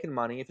about making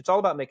money,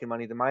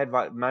 then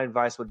my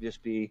advice would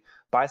just be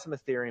buy some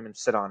Ethereum and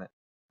sit on it.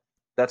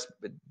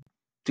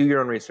 Do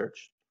your own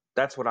research.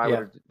 That's what I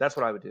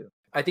would do.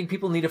 I think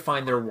people need to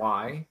find their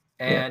why.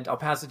 And I'll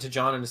pass it to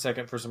John in a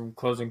second for some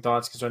closing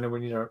thoughts, because I know we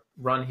need to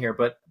run here.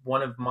 But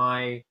one of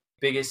my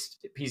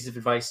biggest pieces of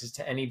advice is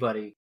to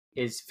anybody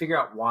is figure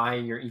out why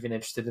you're even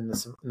interested in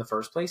this in the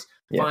first place.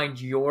 Yeah. Find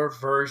your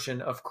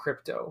version of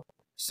crypto.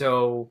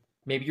 So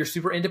maybe you're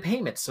super into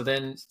payments, so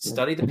then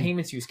study the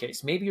payments use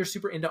case. Maybe you're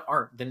super into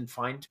art, then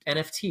find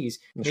NFTs.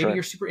 Maybe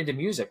you're super into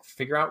music,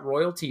 figure out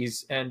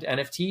royalties and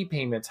NFT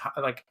payments.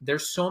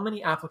 There's so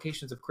many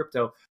applications of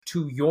crypto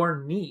to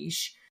your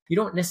niche. You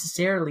don't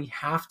necessarily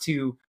have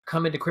to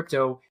come into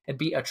crypto and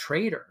be a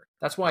trader.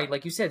 That's why,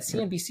 like you said,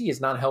 CNBC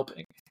is not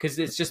helping, because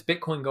it's just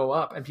Bitcoin go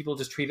up and people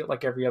just treat it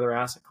like every other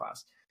asset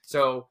class.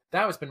 So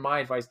that has been my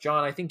advice.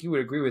 John, I think you would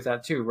agree with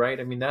that too, right?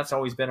 I mean, that's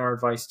always been our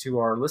advice to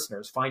our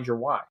listeners. Find your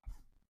why.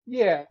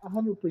 Yeah,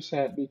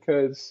 100%,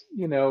 because,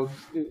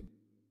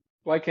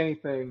 like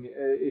anything,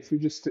 if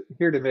you're just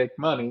here to make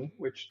money,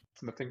 which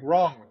there's nothing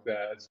wrong with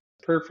that, it's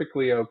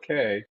perfectly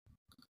okay,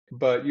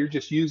 but you're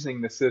just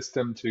using the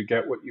system to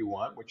get what you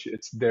want, which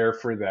it's there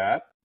for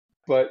that.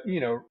 But,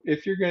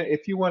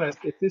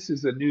 if this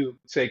is a new,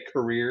 say,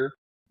 career,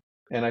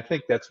 and I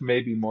think that's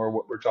maybe more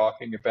what we're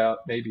talking about,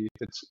 maybe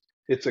if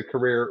it's a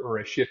career or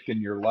a shift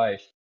in your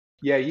life,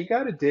 yeah, you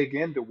got to dig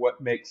into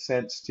what makes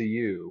sense to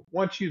you.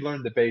 Once you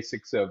learn the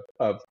basics of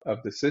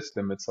the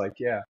system, it's like,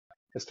 yeah,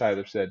 as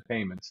Tyler said,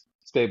 payments,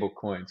 stable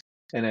coins,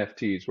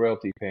 NFTs,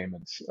 royalty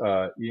payments,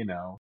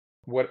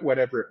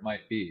 whatever it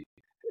might be.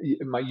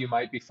 You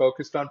might be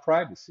focused on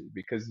privacy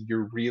because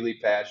you're really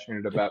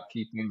passionate about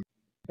keeping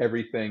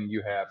everything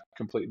you have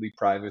completely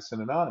private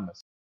and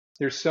anonymous.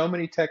 There's so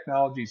many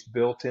technologies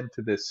built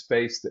into this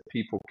space that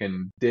people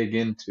can dig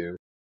into.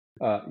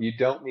 You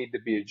don't need to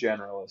be a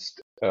generalist,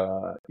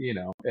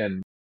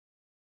 and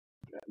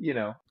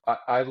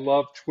I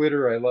love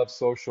Twitter. I love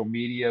social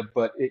media,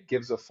 but it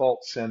gives a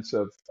false sense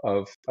of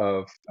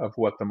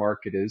what the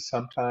market is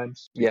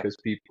sometimes, because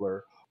people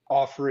are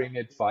offering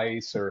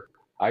advice, or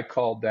I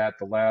called that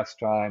the last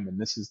time and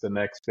this is the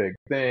next big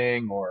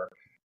thing, or,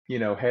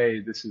 hey,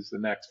 this is the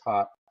next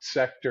hot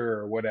sector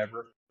or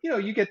whatever.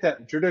 You get that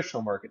in the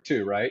traditional market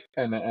too, right?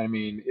 And I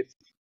mean,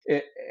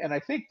 and I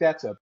think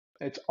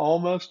it's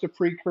almost a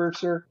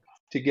precursor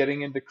to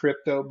getting into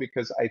crypto,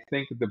 because I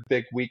think the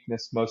big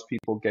weakness most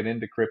people get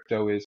into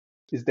crypto is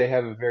they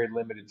have a very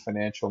limited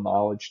financial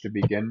knowledge to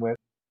begin with.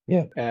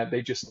 Yeah. And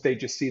they just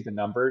see the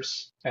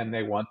numbers and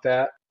they want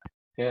that.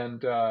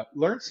 And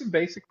learn some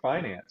basic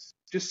finance,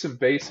 just some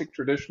basic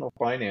traditional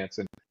finance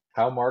and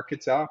how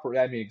markets operate.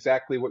 I mean,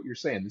 exactly what you're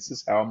saying. This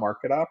is how a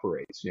market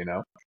operates,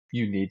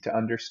 You need to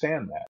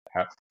understand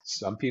that.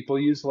 Some people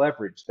use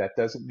leverage. That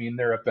doesn't mean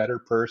they're a better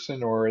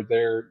person or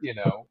they're,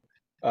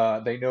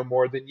 they know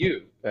more than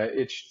you.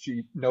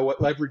 You know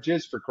what leverage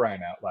is, for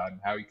crying out loud,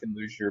 and how you can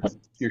lose your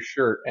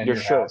shirt and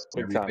your house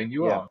and everything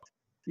you own.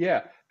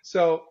 Yeah.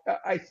 So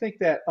I think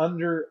that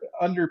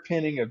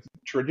underpinning of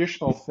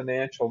traditional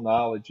financial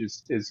knowledge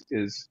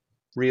is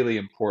really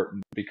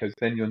important, because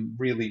then you'll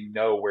really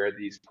know where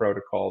these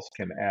protocols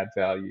can add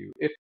value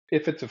if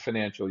it's a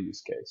financial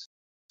use case,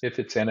 if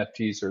it's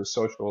NFTs or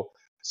social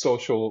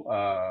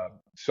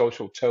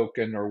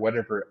token or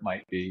whatever it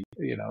might be.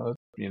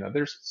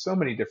 There's so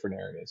many different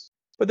areas.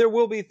 But there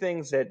will be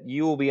things that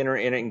you will be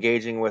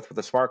engaging with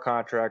a smart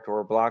contract or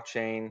a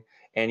blockchain,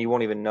 and you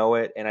won't even know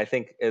it. And I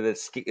think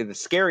the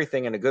scary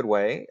thing in a good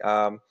way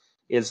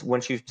is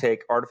once you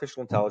take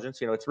artificial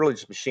intelligence, it's really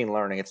just machine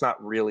learning. It's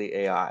not really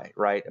AI,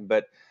 right?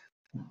 But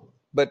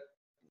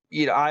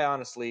I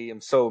honestly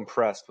am so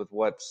impressed with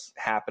what's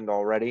happened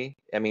already.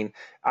 I mean,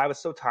 I was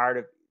so tired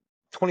of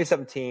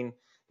 2017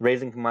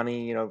 raising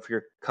money, for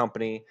your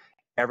company.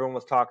 Everyone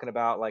was talking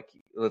about,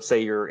 let's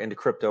say you're into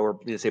crypto or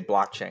let's say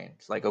blockchain.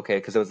 It's like, okay,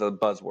 because it was a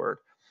buzzword.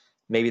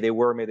 Maybe they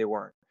were, maybe they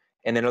weren't.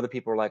 And then other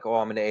people were like, oh,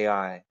 I'm into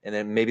AI. And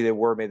then maybe they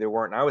were, maybe they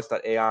weren't. And I always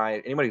thought AI,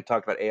 anybody who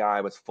talked about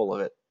AI was full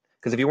of it.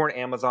 Because if you weren't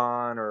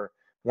Amazon or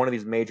one of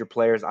these major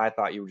players, I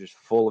thought you were just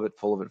full of it,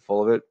 full of it,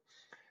 full of it.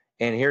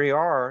 And here you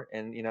are.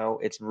 And,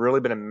 it's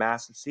really been a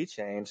massive sea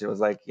change. It was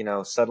like,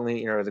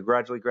 suddenly, it was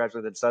gradually,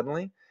 then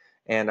suddenly.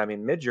 And I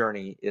mean,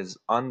 Midjourney is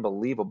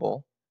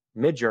unbelievable.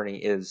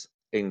 Midjourney is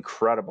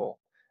incredible.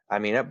 I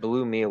mean, that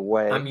blew me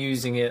away. I'm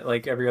using it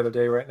like every other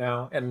day right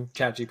now, and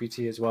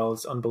ChatGPT as well.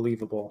 It's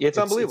unbelievable. It's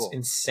unbelievable. It's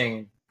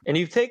insane. And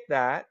you take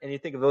that and you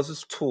think of those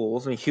as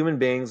tools. I mean, human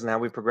beings and how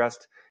we've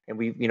progressed, and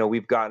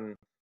we've gotten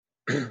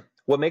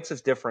what makes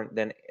us different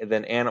than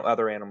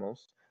other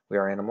animals. We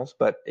are animals,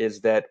 but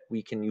is that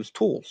we can use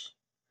tools,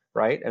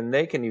 right? And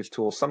they can use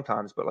tools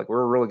sometimes, but like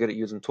we're really good at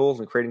using tools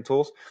and creating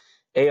tools.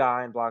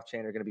 AI and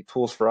blockchain are going to be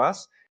tools for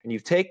us. And you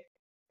take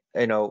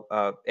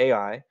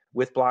AI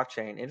with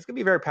blockchain, and it's going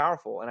to be very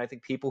powerful. And I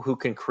think people who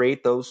can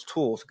create those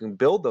tools, who can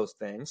build those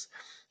things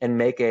and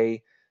make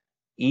a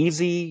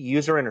easy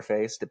user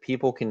interface that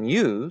people can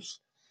use,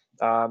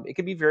 it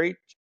can be very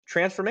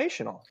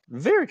transformational.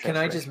 Very transformational. Can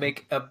I just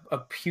make a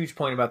huge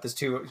point about this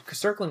too?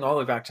 Circling all the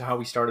way back to how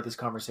we started this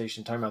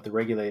conversation, talking about the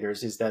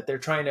regulators, is that they're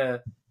trying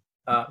to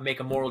make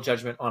a moral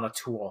judgment on a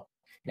tool.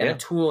 And a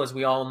tool, as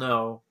we all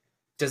know,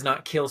 does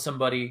not kill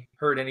somebody,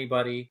 hurt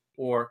anybody,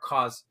 or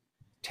cause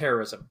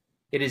terrorism.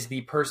 It is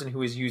the person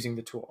who is using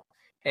the tool.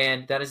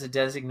 And that is a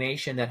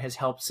designation that has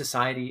helped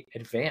society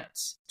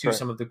advance to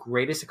some of the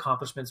greatest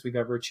accomplishments we've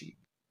ever achieved,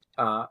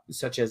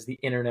 such as the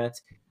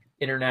internet,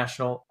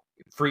 international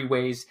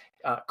freeways,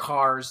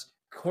 cars.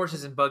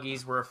 Horses and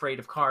buggies were afraid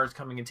of cars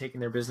coming and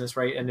taking their business,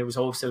 right? And it was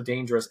all so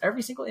dangerous.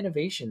 Every single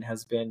innovation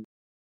has been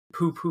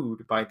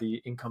poo-pooed by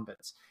the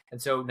incumbents.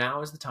 And so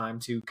now is the time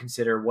to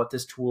consider what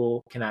this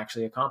tool can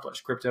actually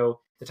accomplish.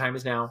 Crypto, the time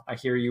is now. I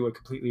hear you. I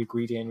completely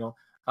agree, Daniel.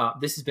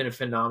 This has been a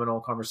phenomenal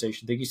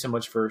conversation. Thank you so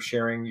much for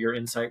sharing your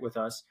insight with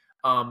us.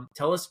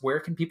 Tell us, where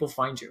can people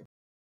find you?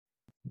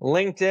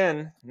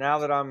 LinkedIn, now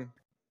that I'm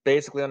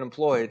basically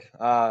unemployed.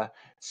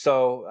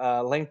 So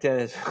LinkedIn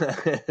is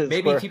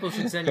maybe people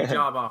should send you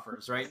job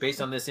offers, right?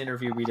 Based on this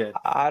interview we did.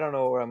 I don't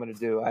know what I'm going to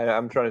do.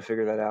 I'm trying to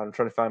figure that out. I'm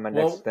trying to find my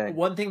next thing.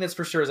 One thing that's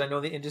for sure is I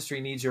know the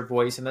industry needs your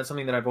voice, and that's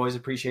something that I've always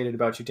appreciated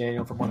about you,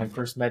 Daniel, from when I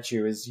first met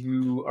you, is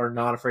you are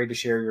not afraid to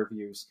share your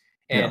views.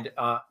 And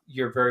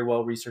you're very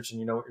well researched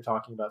and you know what you're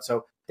talking about.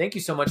 So thank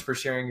you so much for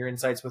sharing your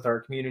insights with our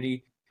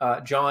community.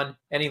 John,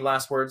 any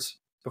last words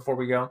before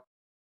we go?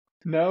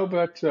 No,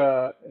 but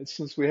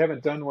since we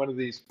haven't done one of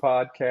these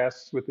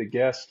podcasts with a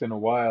guest in a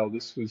while,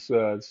 this is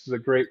a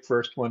great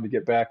first one to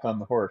get back on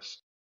the horse.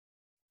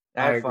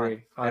 I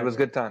agree. It was a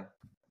good time.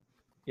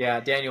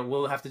 Yeah, Daniel,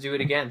 we'll have to do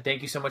it again.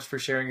 Thank you so much for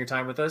sharing your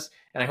time with us.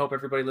 And I hope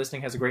everybody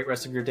listening has a great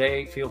rest of your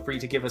day. Feel free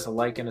to give us a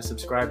like and a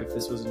subscribe if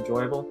this was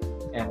enjoyable.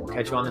 And we'll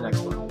catch you on the next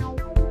one.